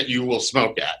age that you will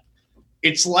smoke at,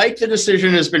 it's like the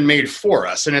decision has been made for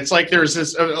us. And it's like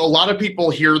there's a lot of people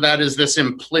hear that as this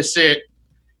implicit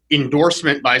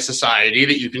endorsement by society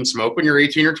that you can smoke when you're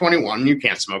 18 or 21 and you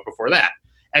can't smoke before that.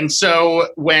 And so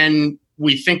when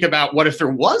we think about what if there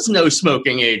was no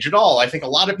smoking age at all, I think a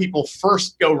lot of people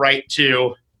first go right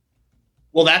to,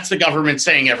 well, that's the government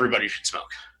saying everybody should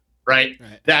smoke, right?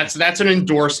 That's an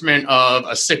endorsement of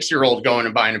a 6-year-old going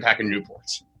and buying a pack of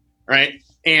Newports, right?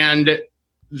 And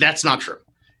that's not true.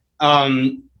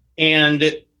 And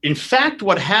in fact,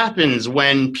 what happens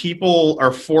when people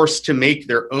are forced to make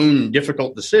their own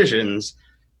difficult decisions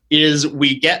is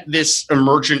we get this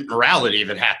emergent morality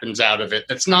that happens out of it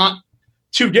that's not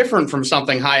too different from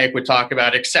something Hayek would talk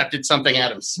about, except it's something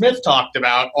Adam Smith talked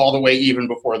about all the way even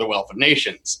before The Wealth of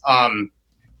Nations.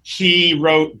 He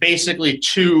wrote basically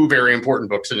 2 very important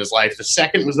books in his life. The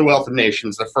second was The Wealth of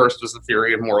Nations. The first was The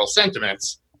Theory of Moral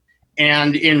Sentiments.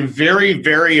 And in very,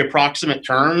 very approximate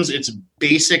terms, it's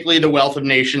basically The Wealth of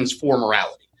Nations for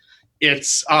morality.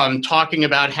 It's talking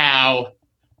about how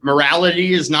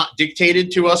morality is not dictated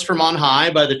to us from on high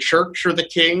by the church or the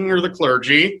king or the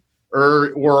clergy, or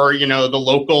the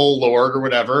local lord or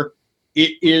whatever.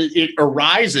 It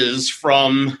arises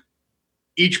from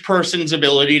each person's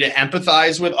ability to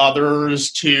empathize with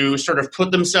others, to sort of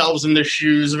put themselves in the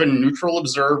shoes of a neutral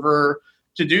observer,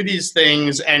 to do these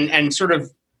things and sort of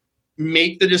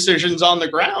make the decisions on the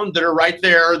ground that are right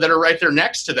there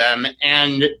next to them.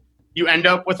 And you end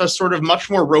up with a sort of much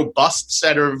more robust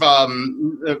set of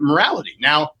morality.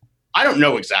 Now, I don't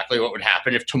know exactly what would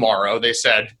happen if tomorrow they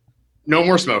said, no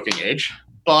more smoking age.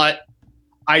 But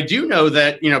I do know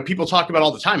that, people talk about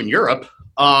all the time in Europe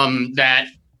that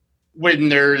when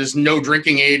there's no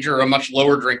drinking age or a much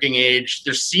lower drinking age,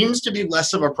 there seems to be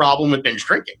less of a problem with binge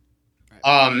drinking.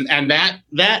 Right. And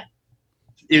that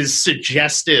is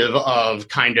suggestive of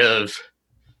kind of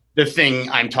the thing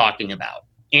I'm talking about.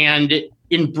 And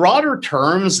in broader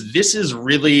terms, this is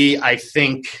really, I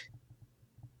think,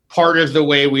 part of the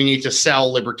way we need to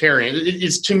sell libertarian. It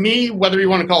is, to me, whether you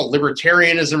want to call it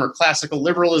libertarianism or classical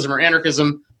liberalism or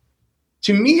anarchism,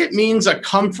 to me it means a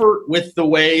comfort with the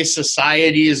way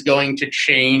society is going to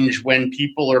change when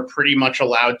people are pretty much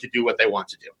allowed to do what they want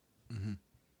to do.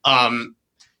 Mm-hmm.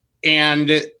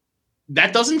 And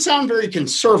that doesn't sound very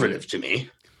conservative to me.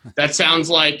 That sounds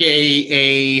like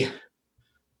a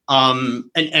an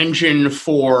engine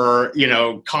for,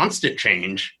 constant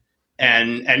change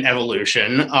and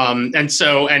evolution.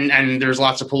 And there's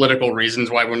lots of political reasons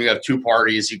why when you have two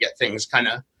parties, you get things kind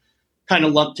of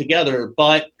lumped together.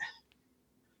 But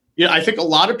I think a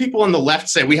lot of people on the left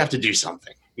say we have to do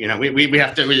something. We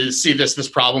have to see this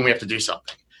problem. We have to do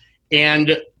something.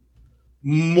 And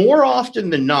more often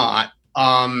than not,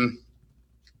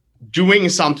 doing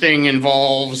something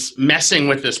involves messing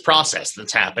with this process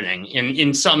that's happening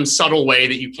in some subtle way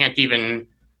that you can't even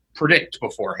predict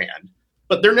beforehand.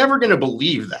 But they're never going to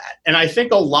believe that. And I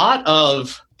think a lot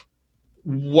of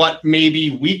what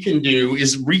maybe we can do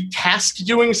is recast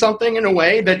doing something in a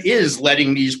way that is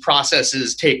letting these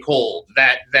processes take hold,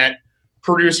 that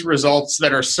produce results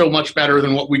that are so much better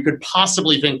than what we could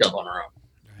possibly think of on our own.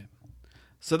 Right.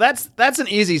 So that's an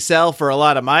easy sell for a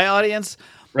lot of my audience.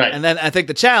 Right. And then I think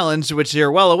the challenge, which you're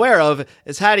well aware of,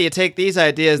 is how do you take these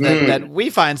ideas that we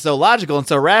find so logical and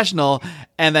so rational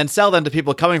and then sell them to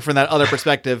people coming from that other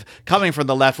perspective, coming from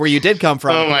the left where you did come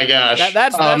from. Oh my gosh.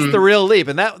 That's the real leap.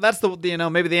 And that's the,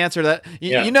 maybe the answer to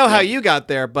that. How you got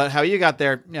there, but how you got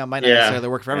there, might not necessarily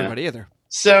work for everybody either.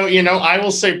 So, I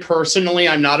will say personally,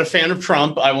 I'm not a fan of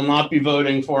Trump. I will not be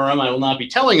voting for him. I will not be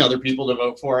telling other people to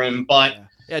vote for him, but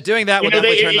doing that would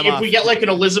definitely turn them off. If we get like an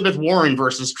Elizabeth Warren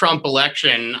versus Trump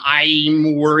election,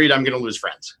 I'm worried I'm going to lose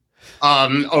friends.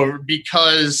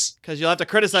 Because you'll have to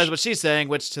criticize what she's saying,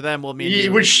 which to them will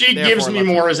mean which she gives me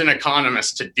more as an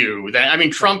economist to do. That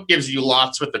Trump gives you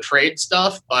lots with the trade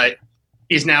stuff, but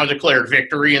he's now declared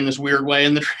victory in this weird way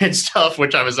in the trade stuff,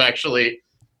 which I was actually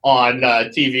on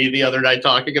TV the other night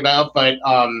talking about. But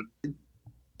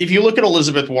if you look at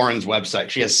Elizabeth Warren's website,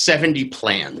 she has 70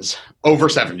 plans, over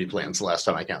 70 plans the last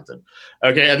time I counted.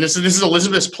 Okay, and this is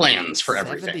Elizabeth's plans for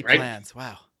everything, right? Plans,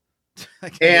 wow.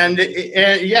 and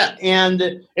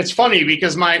it's funny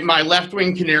because my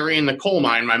left-wing canary in the coal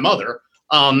mine, my mother,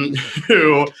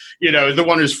 who, the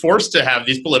one who's forced to have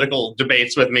these political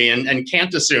debates with me and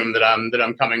can't assume that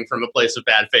I'm coming from a place of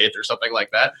bad faith or something like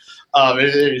that.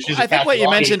 I think what you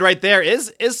mentioned right there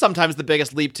is sometimes the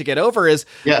biggest leap to get over is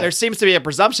there seems to be a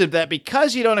presumption that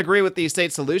because you don't agree with these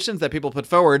state solutions that people put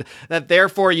forward, that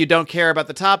therefore you don't care about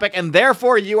the topic and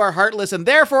therefore you are heartless and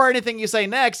therefore anything you say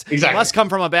next must come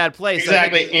from a bad place.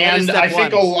 Exactly. I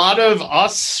think a lot of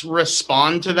us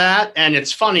respond to that. And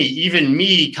it's funny, even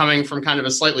me coming from kind of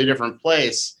a slightly different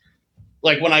place,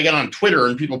 like when I get on Twitter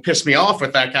and people piss me off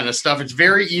with that kind of stuff, it's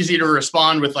very easy to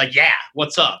respond with like, yeah,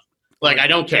 what's up? Like, I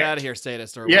don't care. Get out of here,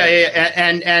 statist. Or and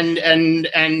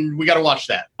we got to watch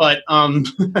that. But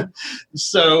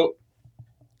so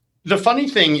the funny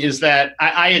thing is that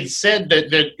I had said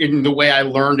that in the way I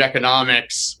learned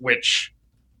economics, which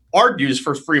argues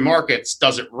for free markets,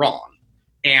 does it wrong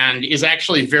and is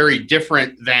actually very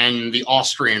different than the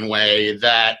Austrian way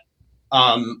that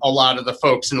a lot of the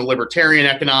folks in the libertarian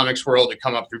economics world that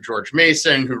come up through George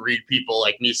Mason, who read people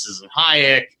like Mises and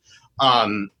Hayek,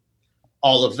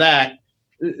 all of that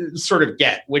sort of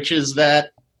get, which is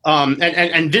that,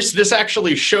 and this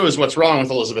actually shows what's wrong with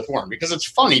Elizabeth Warren, because it's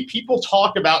funny, people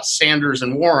talk about Sanders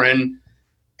and Warren,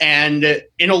 and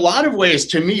in a lot of ways,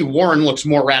 to me, Warren looks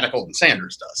more radical than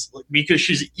Sanders does, because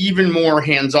she's even more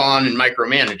hands-on and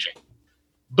micromanaging.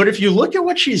 But if you look at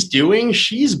what she's doing,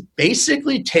 she's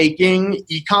basically taking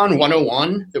Econ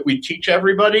 101 that we teach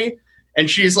everybody,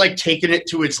 and she's like taking it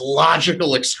to its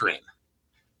logical extreme.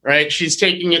 Right? She's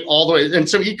taking it all the way. And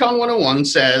so Econ 101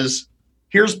 says,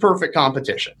 here's perfect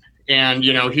competition. And,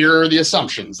 here are the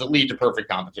assumptions that lead to perfect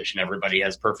competition. Everybody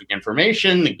has perfect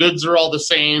information. The goods are all the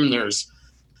same. There's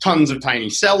tons of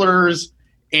tiny sellers.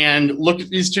 And look at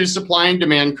these two supply and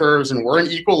demand curves, and we're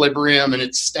in equilibrium, and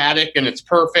it's static, and it's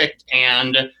perfect.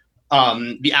 And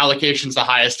the allocation's the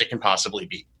highest it can possibly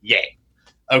be. Yay.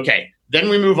 Okay. Then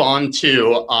we move on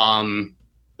to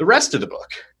the rest of the book.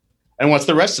 And what's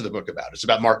the rest of the book about? It's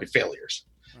about market failures.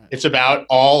 Right. It's about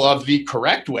all of the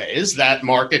correct ways that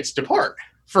markets depart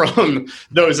from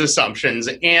those assumptions.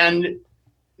 And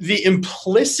the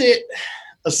implicit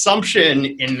assumption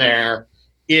in there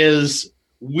is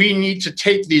we need to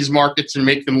take these markets and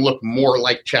make them look more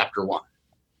like chapter one,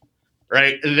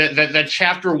 right? That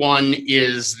chapter one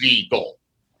is the goal.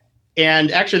 And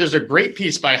actually, there's a great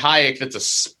piece by Hayek that's a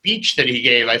speech that he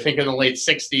gave, I think in the late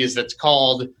 60s, that's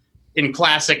called, in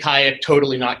classic Hayek,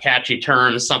 totally not catchy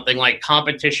terms, something like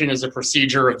competition is a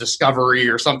procedure of discovery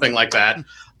or something like that.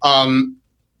 And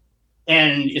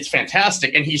it's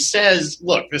fantastic. And he says,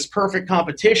 look, this perfect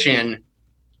competition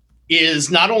is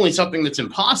not only something that's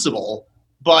impossible,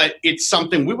 but it's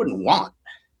something we wouldn't want.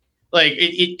 Like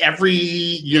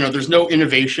there's no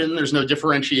innovation, there's no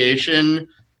differentiation.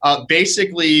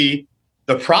 Basically,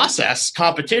 the process,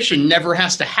 competition never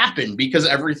has to happen because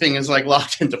everything is like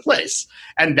locked into place.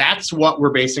 And that's what we're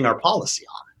basing our policy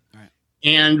on. Right.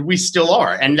 And we still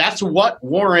are. And that's what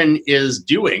Warren is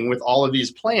doing with all of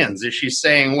these plans, is she's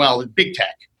saying, well, big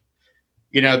tech,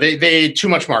 they too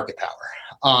much market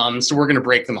power. So we're going to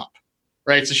break them up.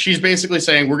 Right. So she's basically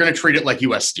saying we're going to treat it like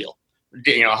U.S. Steel,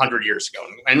 100 years ago.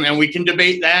 And we can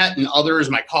debate that. And others,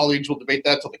 my colleagues, will debate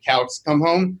that till the cows come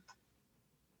home.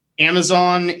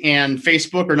 Amazon and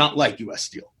Facebook are not like U.S.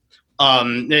 Steel.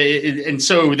 And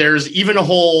so there's even a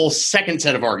whole second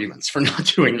set of arguments for not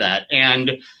doing that.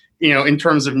 And, in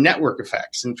terms of network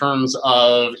effects, in terms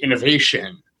of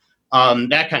innovation,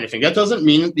 that kind of thing. That doesn't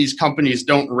mean that these companies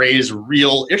don't raise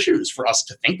real issues for us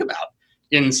to think about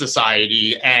in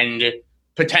society and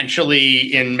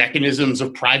potentially in mechanisms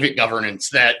of private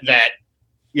governance that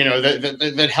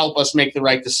help us make the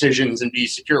right decisions and be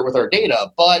secure with our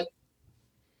data. But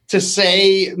to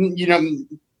say,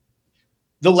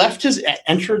 the left has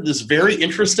entered this very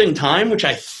interesting time, which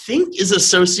I think is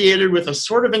associated with a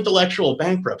sort of intellectual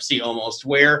bankruptcy almost,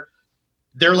 where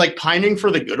they're like pining for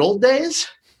the good old days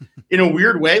in a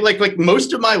weird way. Like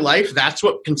most of my life, that's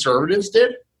what conservatives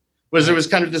did, was it was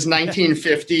kind of this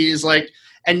 1950s,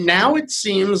 and now it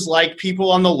seems like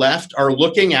people on the left are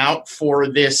looking out for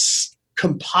this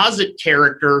composite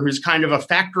character who's kind of a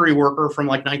factory worker from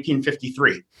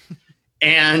 1953.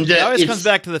 And it always comes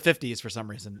back to the 50s for some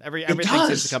reason. Everything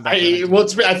seems to come back.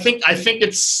 I think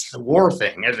it's the war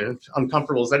thing, as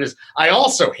uncomfortable as that is. I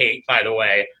also hate, by the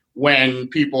way, when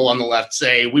people on the left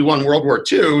say we won World War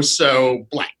II, so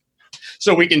blank,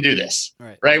 so we can do this,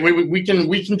 right? We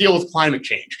can deal with climate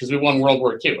change because we won World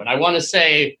War II. And I want to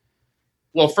say,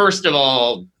 well, first of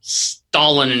all,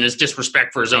 Stalin and his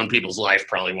disrespect for his own people's life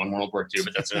probably won World War II,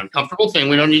 but that's an uncomfortable thing.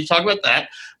 We don't need to talk about that.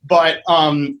 But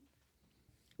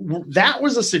that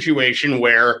was a situation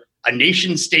where a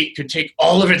nation state could take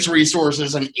all of its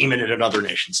resources and aim it at another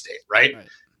nation state, right?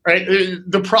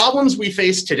 The problems we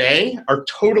face today are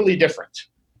totally different,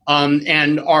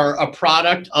 and are a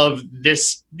product of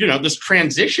this, this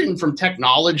transition from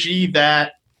technology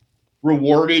that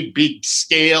rewarded big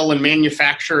scale and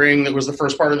manufacturing that was the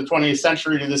first part of the 20th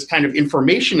century to this kind of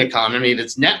information economy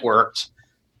that's networked.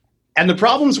 And the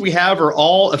problems we have are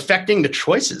all affecting the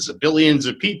choices of billions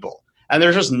of people. And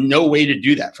there's just no way to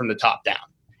do that from the top down.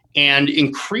 And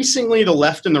increasingly, the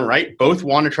left and the right both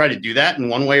want to try to do that in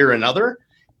one way or another.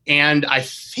 And I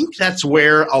think that's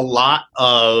where a lot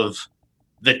of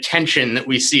the tension that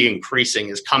we see increasing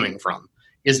is coming from,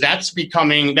 is that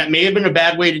may have been a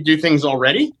bad way to do things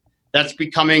already. That's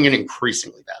becoming an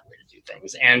increasingly bad way to do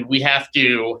things. And we have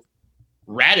to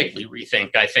radically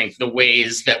rethink, I think, the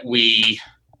ways that we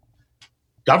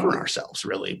govern ourselves,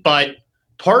 really. But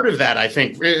part of that, I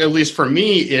think, at least for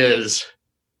me, is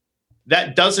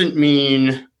that doesn't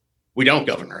mean we don't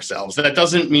govern ourselves. That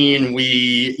doesn't mean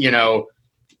we,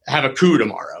 have a coup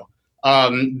tomorrow.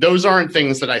 Those aren't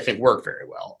things that I think work very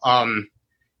well.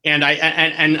 And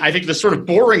I think the sort of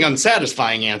boring,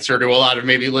 unsatisfying answer to a lot of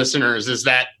maybe listeners is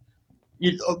that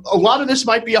a lot of this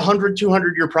might be 100,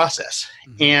 200-year process.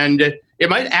 And it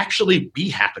might actually be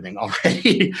happening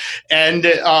already. And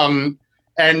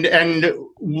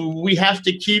we have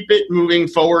to keep it moving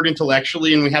forward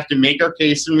intellectually, and we have to make our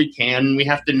case, and we can. We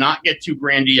have to not get too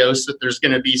grandiose that there's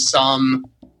going to be some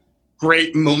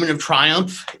great moment of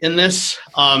triumph in this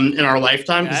in our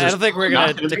lifetime. I don't think we're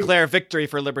going to declare victory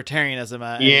for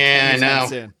libertarianism.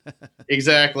 Soon.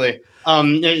 Exactly.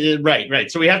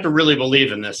 Right. So we have to really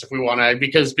believe in this if we want to,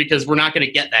 because we're not going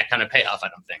to get that kind of payoff, I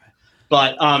don't think.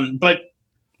 But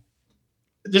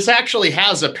this actually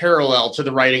has a parallel to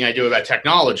the writing I do about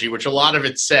technology, which a lot of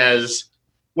it says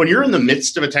when you're in the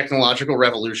midst of a technological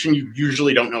revolution, you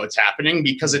usually don't know what's happening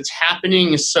because it's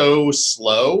happening so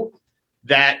slow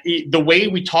that the way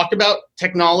we talk about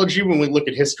technology when we look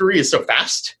at history is so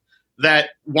fast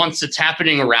that once it's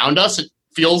happening around us, it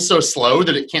feels so slow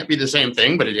that it can't be the same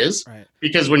thing, but it is. Right.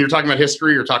 Because when you're talking about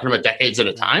history, you're talking about decades at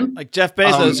a time. Like Jeff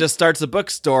Bezos just starts a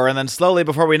bookstore, and then slowly,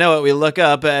 before we know it, we look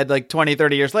up at 20,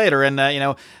 30 years later, and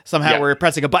somehow we're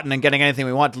pressing a button and getting anything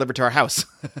we want delivered to our house.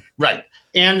 Right.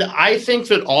 And I think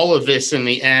that all of this in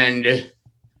the end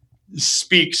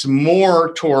speaks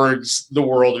more towards the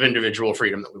world of individual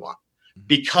freedom that we want.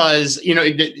 Because,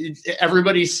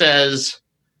 everybody says,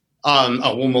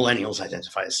 millennials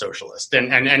identify as socialist.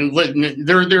 And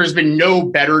there's been no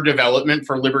better development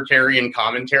for libertarian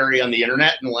commentary on the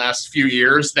internet in the last few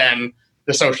years than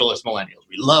the socialist millennials.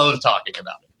 We love talking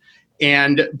about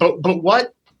it. But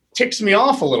what ticks me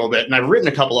off a little bit, and I've written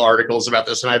a couple of articles about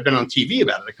this, and I've been on TV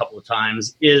about it a couple of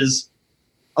times, is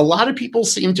a lot of people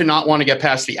seem to not want to get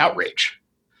past the outrage.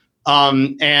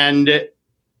 And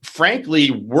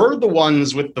frankly, we're the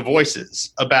ones with the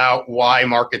voices about why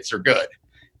markets are good.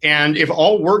 And if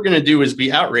all we're going to do is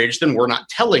be outraged, then we're not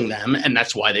telling them, and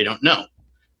that's why they don't know.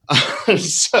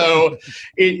 So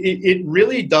it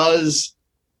really does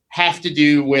have to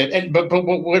do with, but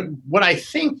what I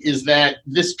think is that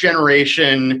this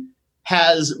generation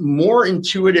has more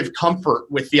intuitive comfort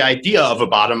with the idea of a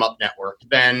bottom-up network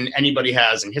than anybody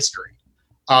has in history,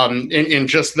 in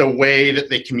just the way that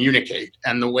they communicate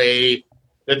and the way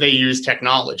that they use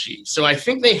technology. So I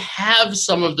think they have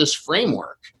some of this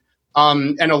framework.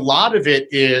 And a lot of it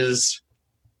is,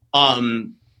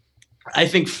 I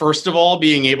think, first of all,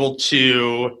 being able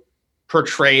to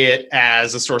portray it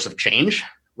as a source of change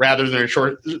rather than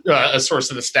a source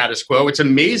of the status quo. It's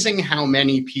amazing how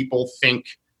many people think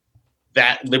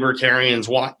that libertarians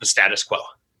want the status quo.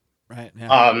 Right.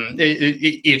 Yeah.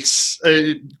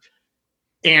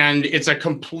 And it's a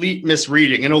complete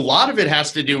misreading. And a lot of it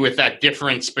has to do with that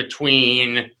difference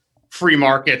between free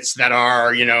markets that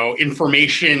are,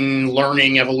 information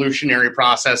learning evolutionary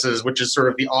processes, which is sort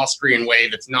of the Austrian way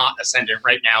that's not ascendant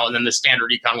right now, and then the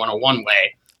standard Econ 101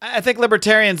 way. I think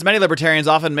many libertarians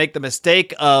often make the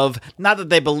mistake of, not that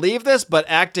they believe this, but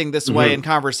acting this way in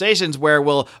conversations where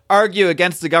we'll argue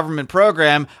against the government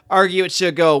program, argue it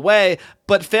should go away,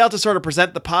 but fail to sort of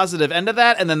present the positive end of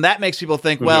that. And then that makes people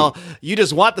think, well, you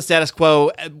just want the status quo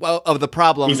of the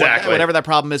problem, whatever that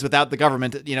problem is without the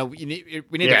government. We need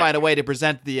to find a way to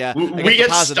present the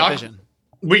positive vision.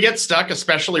 We get stuck,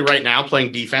 especially right now,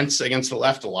 playing defense against the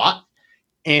left a lot.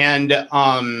 And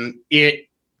it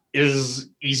is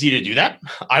easy to do that.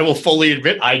 I will fully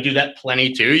admit I do that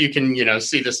plenty too. You can,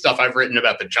 see the stuff I've written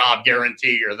about the job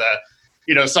guarantee or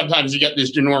the, sometimes you get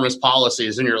these enormous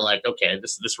policies and you're like, okay,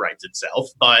 this writes itself.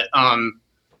 But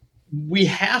we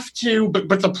have to,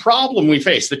 but the problem we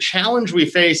face, the challenge we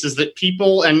face is that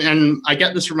people, and I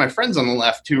get this from my friends on the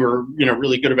left who are,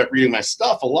 really good about reading my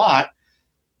stuff a lot,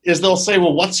 is they'll say,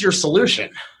 well, what's your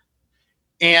solution?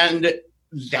 And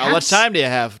how much time do you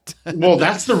have? Well,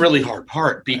 that's the really hard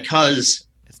part, because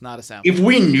it's not a sound. If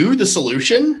we knew the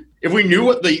solution, if we knew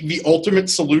what the ultimate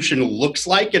solution looks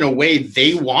like in a way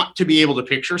they want to be able to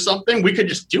picture something, we could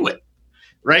just do it,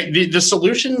 right? The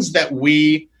solutions that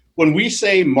when we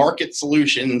say market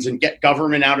solutions and get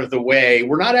government out of the way,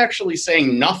 we're not actually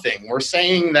saying nothing. We're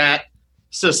saying that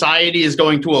society is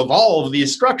going to evolve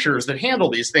these structures that handle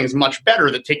these things much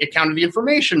better, that take account of the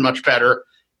information much better.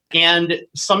 And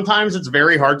sometimes it's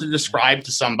very hard to describe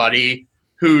to somebody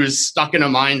who's stuck in a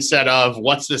mindset of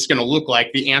what's this going to look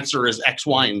like. The answer is X,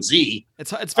 Y, and Z.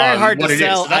 It's very hard to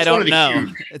sell. So I don't know.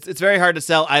 It's very hard to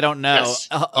sell. I don't know. Yes.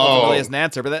 Ultimately as an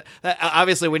answer, but that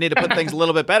obviously we need to put things a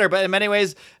little bit better. But in many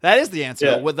ways, that is the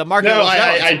answer. With the market,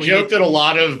 I joke that a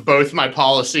lot of both my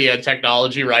policy and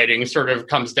technology writing sort of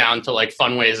comes down to like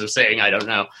fun ways of saying I don't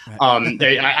know.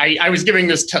 Right. I was giving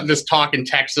this talk in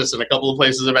Texas and a couple of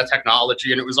places about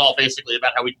technology, and it was all basically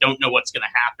about how we don't know what's going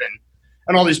to happen.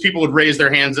 And all these people would raise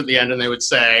their hands at the end and they would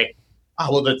say,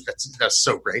 oh, well, that's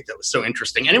so great. That was so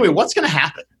interesting. Anyway, what's going to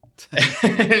happen?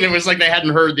 And it was like they hadn't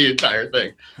heard the entire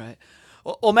thing. Right.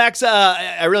 Well, Max,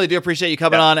 I really do appreciate you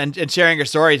coming on and sharing your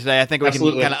story today. I think we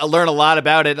can kind of learn a lot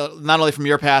about it, not only from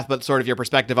your path, but sort of your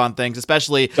perspective on things,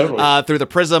 especially through the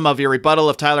prism of your rebuttal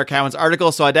of Tyler Cowen's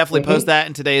article. So I definitely post that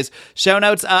in today's show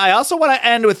notes. I also want to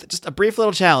end with just a brief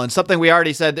little challenge, something we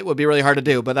already said that would be really hard to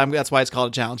do, but that's why it's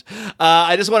called a challenge.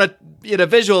 I just want to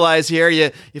visualize here.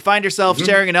 You find yourself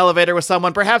sharing an elevator with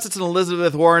someone. Perhaps it's an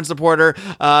Elizabeth Warren supporter,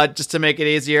 just to make it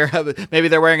easier. Maybe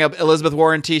they're wearing a Elizabeth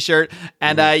Warren T-shirt,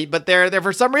 and but they're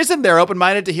for some reason they're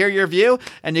open-minded to hear your view,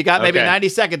 and you got maybe 90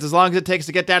 seconds, as long as it takes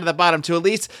to get down to the bottom, to at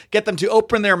least get them to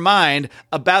open their mind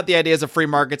about the ideas of free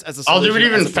markets as a solution. I'll do it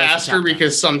even faster,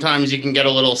 because sometimes you can get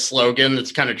a little slogan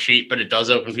that's kind of cheap, but it does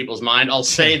open people's mind. I'll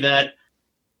say that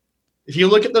if you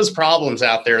look at those problems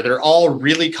out there, they're all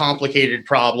really complicated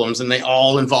problems, and they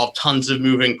all involve tons of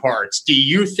moving parts. Do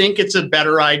you think it's a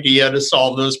better idea to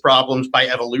solve those problems by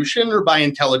evolution or by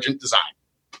intelligent design?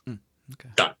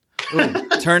 Done. Ooh,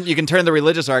 you can turn the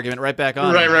religious argument right back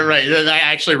on. Right. I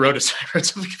actually wrote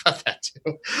something about that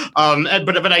too.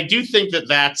 But I do think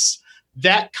that's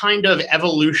that kind of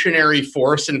evolutionary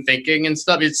force in thinking and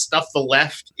stuff. It's stuff the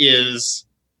left is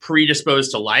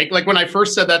predisposed to like. Like when I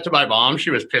first said that to my mom,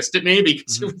 she was pissed at me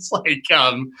because it was like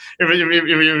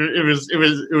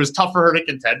it was tough for her to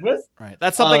contend with. Right.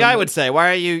 That's something I would say. Why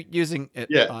are you using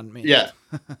it on me? Yeah.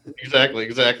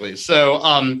 Exactly. So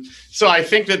I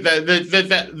think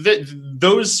that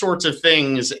those sorts of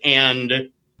things, and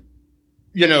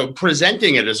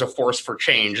presenting it as a force for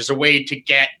change is a way to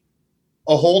get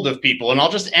a hold of people. And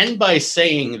I'll just end by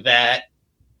saying that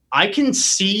I can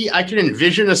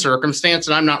envision a circumstance,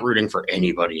 and I'm not rooting for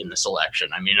anybody in this election.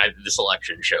 I mean, this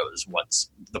election shows what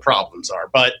the problems are.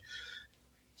 But,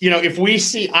 if we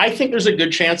see, I think there's a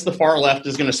good chance the far left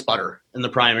is going to sputter in the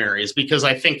primaries because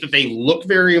I think that they look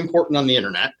very important on the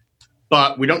internet,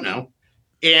 but we don't know.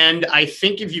 And I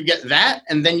think if you get that,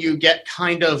 and then you get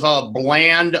kind of a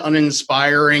bland,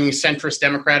 uninspiring centrist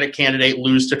Democratic candidate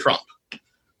lose to Trump,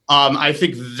 I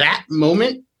think that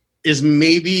moment is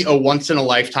maybe a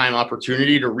once-in-a-lifetime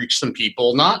opportunity to reach some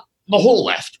people, not the whole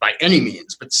left by any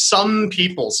means, but some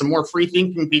people, some more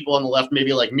free-thinking people on the left,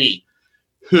 maybe like me,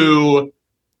 who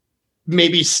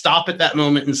maybe stop at that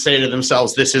moment and say to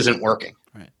themselves, this isn't working.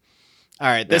 Right. All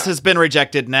right, this has been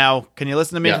rejected now. Can you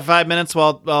listen to me for 5 minutes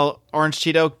while Orange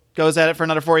Cheeto goes at it for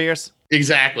another 4 years?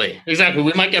 Exactly.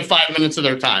 We might get 5 minutes of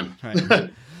their time. Right.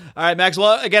 All right, Max.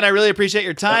 Well, again, I really appreciate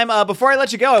your time. Before I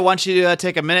let you go, I want you to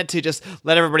take a minute to just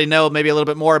let everybody know maybe a little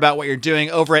bit more about what you're doing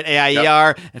over at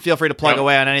AIER, and feel free to plug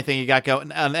away on anything you got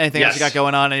going, anything else you got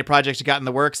going on, any projects you got in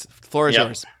the works. The floor is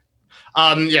yours.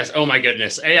 Yes. Oh my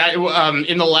goodness.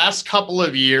 In the last couple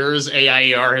of years,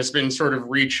 AIER has been sort of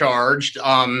recharged.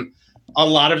 A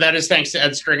lot of that is thanks to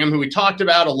Ed Stringham, who we talked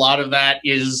about. A lot of that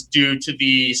is due to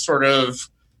the sort of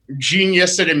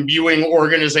genius at imbuing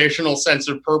organizational sense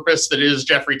of purpose that is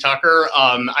Jeffrey Tucker.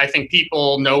 I think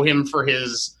people know him for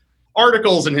his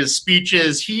articles and his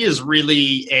speeches. He is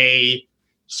really a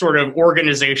sort of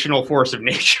organizational force of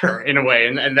nature in a way,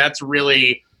 and that's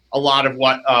really a lot of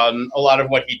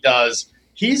what he does.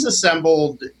 He's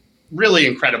assembled really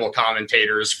incredible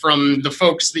commentators, from the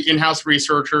folks, the in-house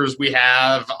researchers we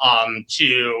have,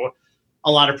 to a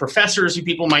lot of professors who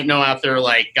people might know out there,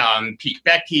 like Pete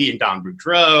Becky and Don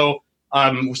Boudreau.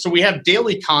 So we have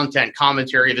daily content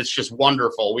commentary that's just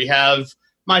wonderful. We have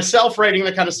myself writing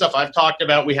the kind of stuff I've talked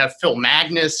about. We have Phil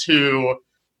Magnus, who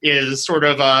is sort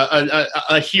of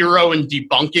a hero in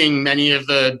debunking many of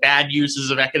the bad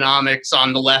uses of economics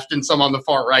on the left and some on the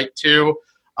far right too.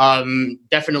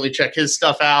 Definitely check his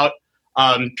stuff out.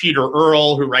 Peter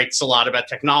Earle, who writes a lot about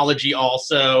technology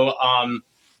also.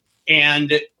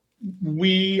 And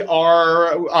we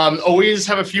are always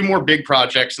have a few more big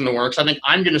projects in the works. I think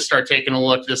I'm going to start taking a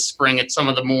look this spring at some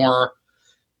of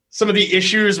the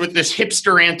issues with this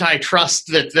hipster antitrust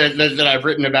that I've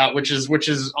written about, which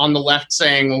is on the left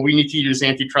saying, well, we need to use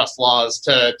antitrust laws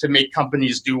to make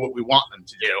companies do what we want them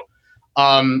to do.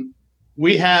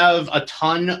 We have a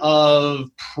ton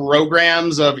of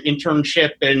programs of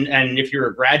internship and if you're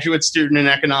a graduate student in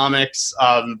economics,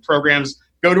 programs.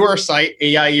 Go to our site,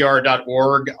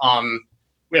 AIER.org.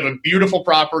 We have a beautiful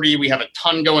property. We have a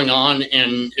ton going on,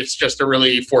 and it's just a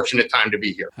really fortunate time to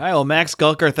be here. All right, well, Max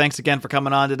Gulker, thanks again for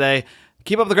coming on today.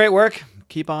 Keep up the great work.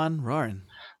 Keep on roaring.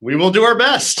 We will do our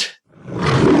best.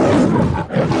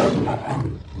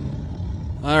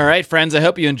 All right, friends, I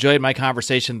hope you enjoyed my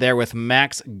conversation there with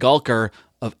Max Gulker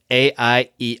of AIER.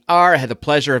 I had the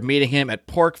pleasure of meeting him at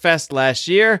PorcFest last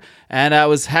year, and I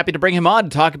was happy to bring him on to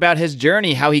talk about his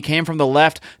journey, how he came from the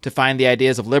left to find the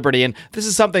ideas of liberty. And this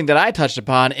is something that I touched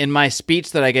upon in my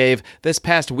speech that I gave this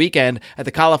past weekend at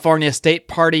the California State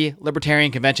Party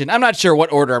Libertarian Convention. I'm not sure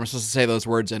what order I'm supposed to say those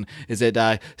words in. Is it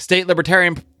State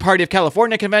Libertarian Party of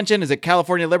California Convention? Is it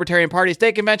California Libertarian Party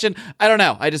State Convention? I don't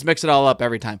know. I just mix it all up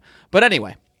every time. But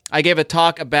anyway, I gave a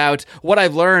talk about what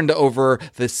I've learned over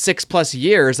the 6+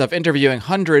 years of interviewing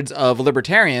hundreds of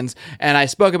libertarians, and I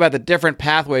spoke about the different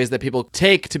pathways that people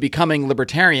take to becoming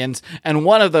libertarians, and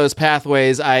one of those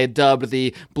pathways I dubbed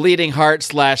the bleeding heart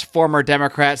 / former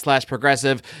Democrat /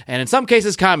 progressive, and in some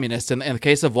cases communist, in the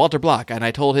case of Walter Block, and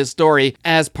I told his story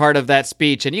as part of that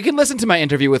speech. And you can listen to my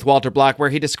interview with Walter Block where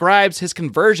he describes his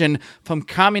conversion from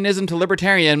communism to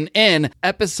libertarian in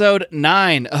episode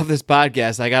 9 of this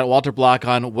podcast. I got Walter Block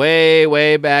on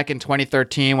way back in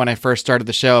 2013 when I first started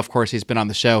the show. Of course, he's been on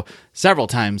the show several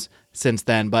times since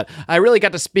then, but I really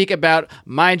got to speak about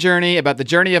my journey, about the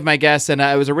journey of my guests, and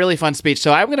it was a really fun speech.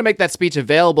 So I'm going to make that speech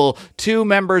available to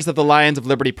members of the Lions of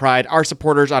Liberty Pride, our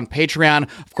supporters on Patreon.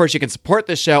 Of course, you can support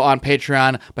this show on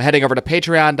Patreon by heading over to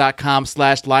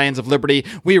patreon.com/Lions of Liberty.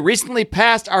 We recently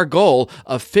passed our goal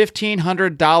of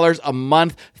 $1,500 a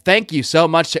month. Thank you so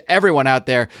much to everyone out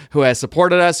there who has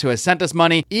supported us, who has sent us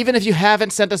money. Even if you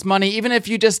haven't sent us money, even if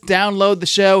you just download the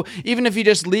show, even if you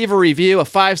just leave a review, a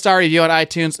 5-star review on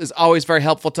iTunes is always very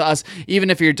helpful to us. Even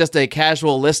if you're just a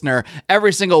casual listener,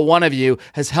 every single one of you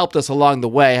has helped us along the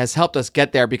way, has helped us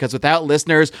get there, because without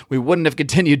listeners, we wouldn't have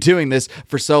continued doing this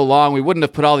for so long. We wouldn't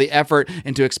have put all the effort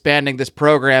into expanding this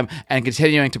program and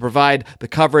continuing to provide the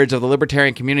coverage of the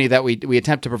libertarian community that we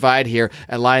attempt to provide here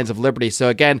at Lions of Liberty. So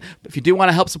again, if you do want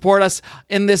to help support us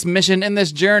in this mission, in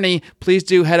this journey, please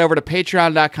do head over to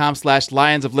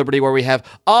patreon.com/Lions of Liberty, where we have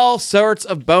all sorts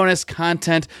of bonus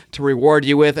content to reward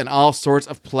you with and all sorts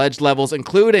of pledge levels,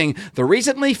 including the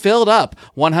recently filled up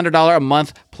 $100 a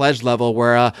month pledge level,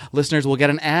 where listeners will get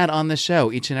an ad on the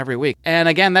show each and every week. And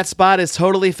again, that spot is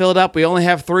totally filled up. We only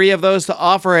have 3 of those to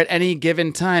offer at any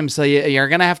given time, so you're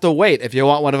going to have to wait if you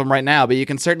want one of them right now, but you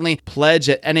can certainly pledge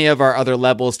at any of our other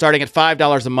levels. Starting at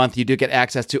 $5 a month, you do get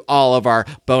access to all of our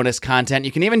bonus content.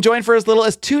 You can even join for as little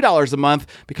as $2 a month,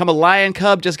 become a Lion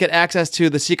Cub, just get access to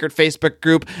the secret Facebook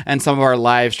group and some of our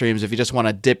live streams if you just want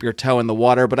to dip your toe in the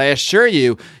water. But I assure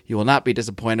you, you will not be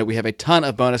disappointed. We have a ton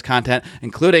of bonus content,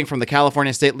 including from the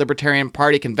California State Libertarian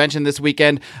Party Convention this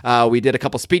weekend. We did a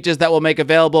couple speeches that we'll make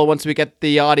available once we get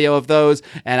the audio of those.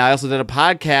 And I also did a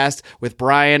podcast with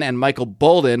Brian and Michael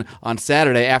Bolden on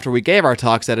Saturday after we gave our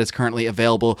talks that is currently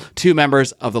available to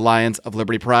members of the Lions of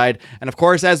Liberty Pride. And of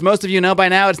course, as most of you know by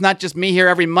now, it's not just me here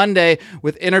every Monday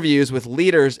with interviews with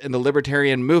leaders in the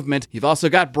libertarian movement. You've also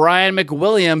got Brian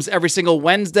McWilliams every single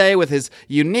Wednesday with his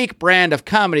unique brand of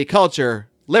comedy, culture,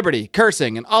 liberty,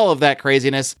 cursing, and all of that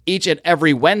craziness each and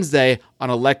every Wednesday on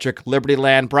Electric Liberty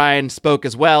Land. Brian spoke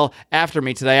as well after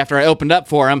me today, after I opened up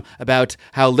for him about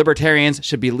how libertarians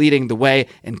should be leading the way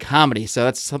in comedy. So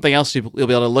that's something else you'll be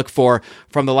able to look for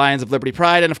from the Lions of Liberty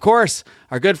Pride. And of course,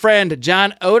 our good friend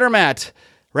John Odermatt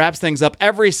wraps things up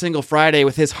every single Friday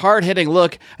with his hard-hitting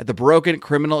look at the broken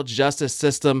criminal justice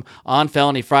system on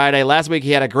Felony Friday. Last week,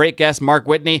 he had a great guest, Mark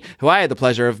Whitney, who I had the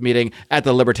pleasure of meeting at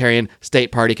the Libertarian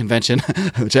State Party Convention,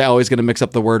 which I always going to mix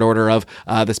up the word order of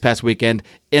this past weekend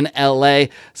in LA.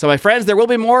 So, my friends, there will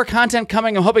be more content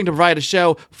coming. I'm hoping to provide a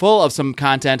show full of some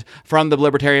content from the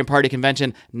Libertarian Party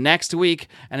Convention next week.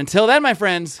 And until then, my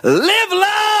friends, live long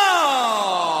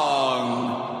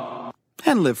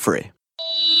and live free.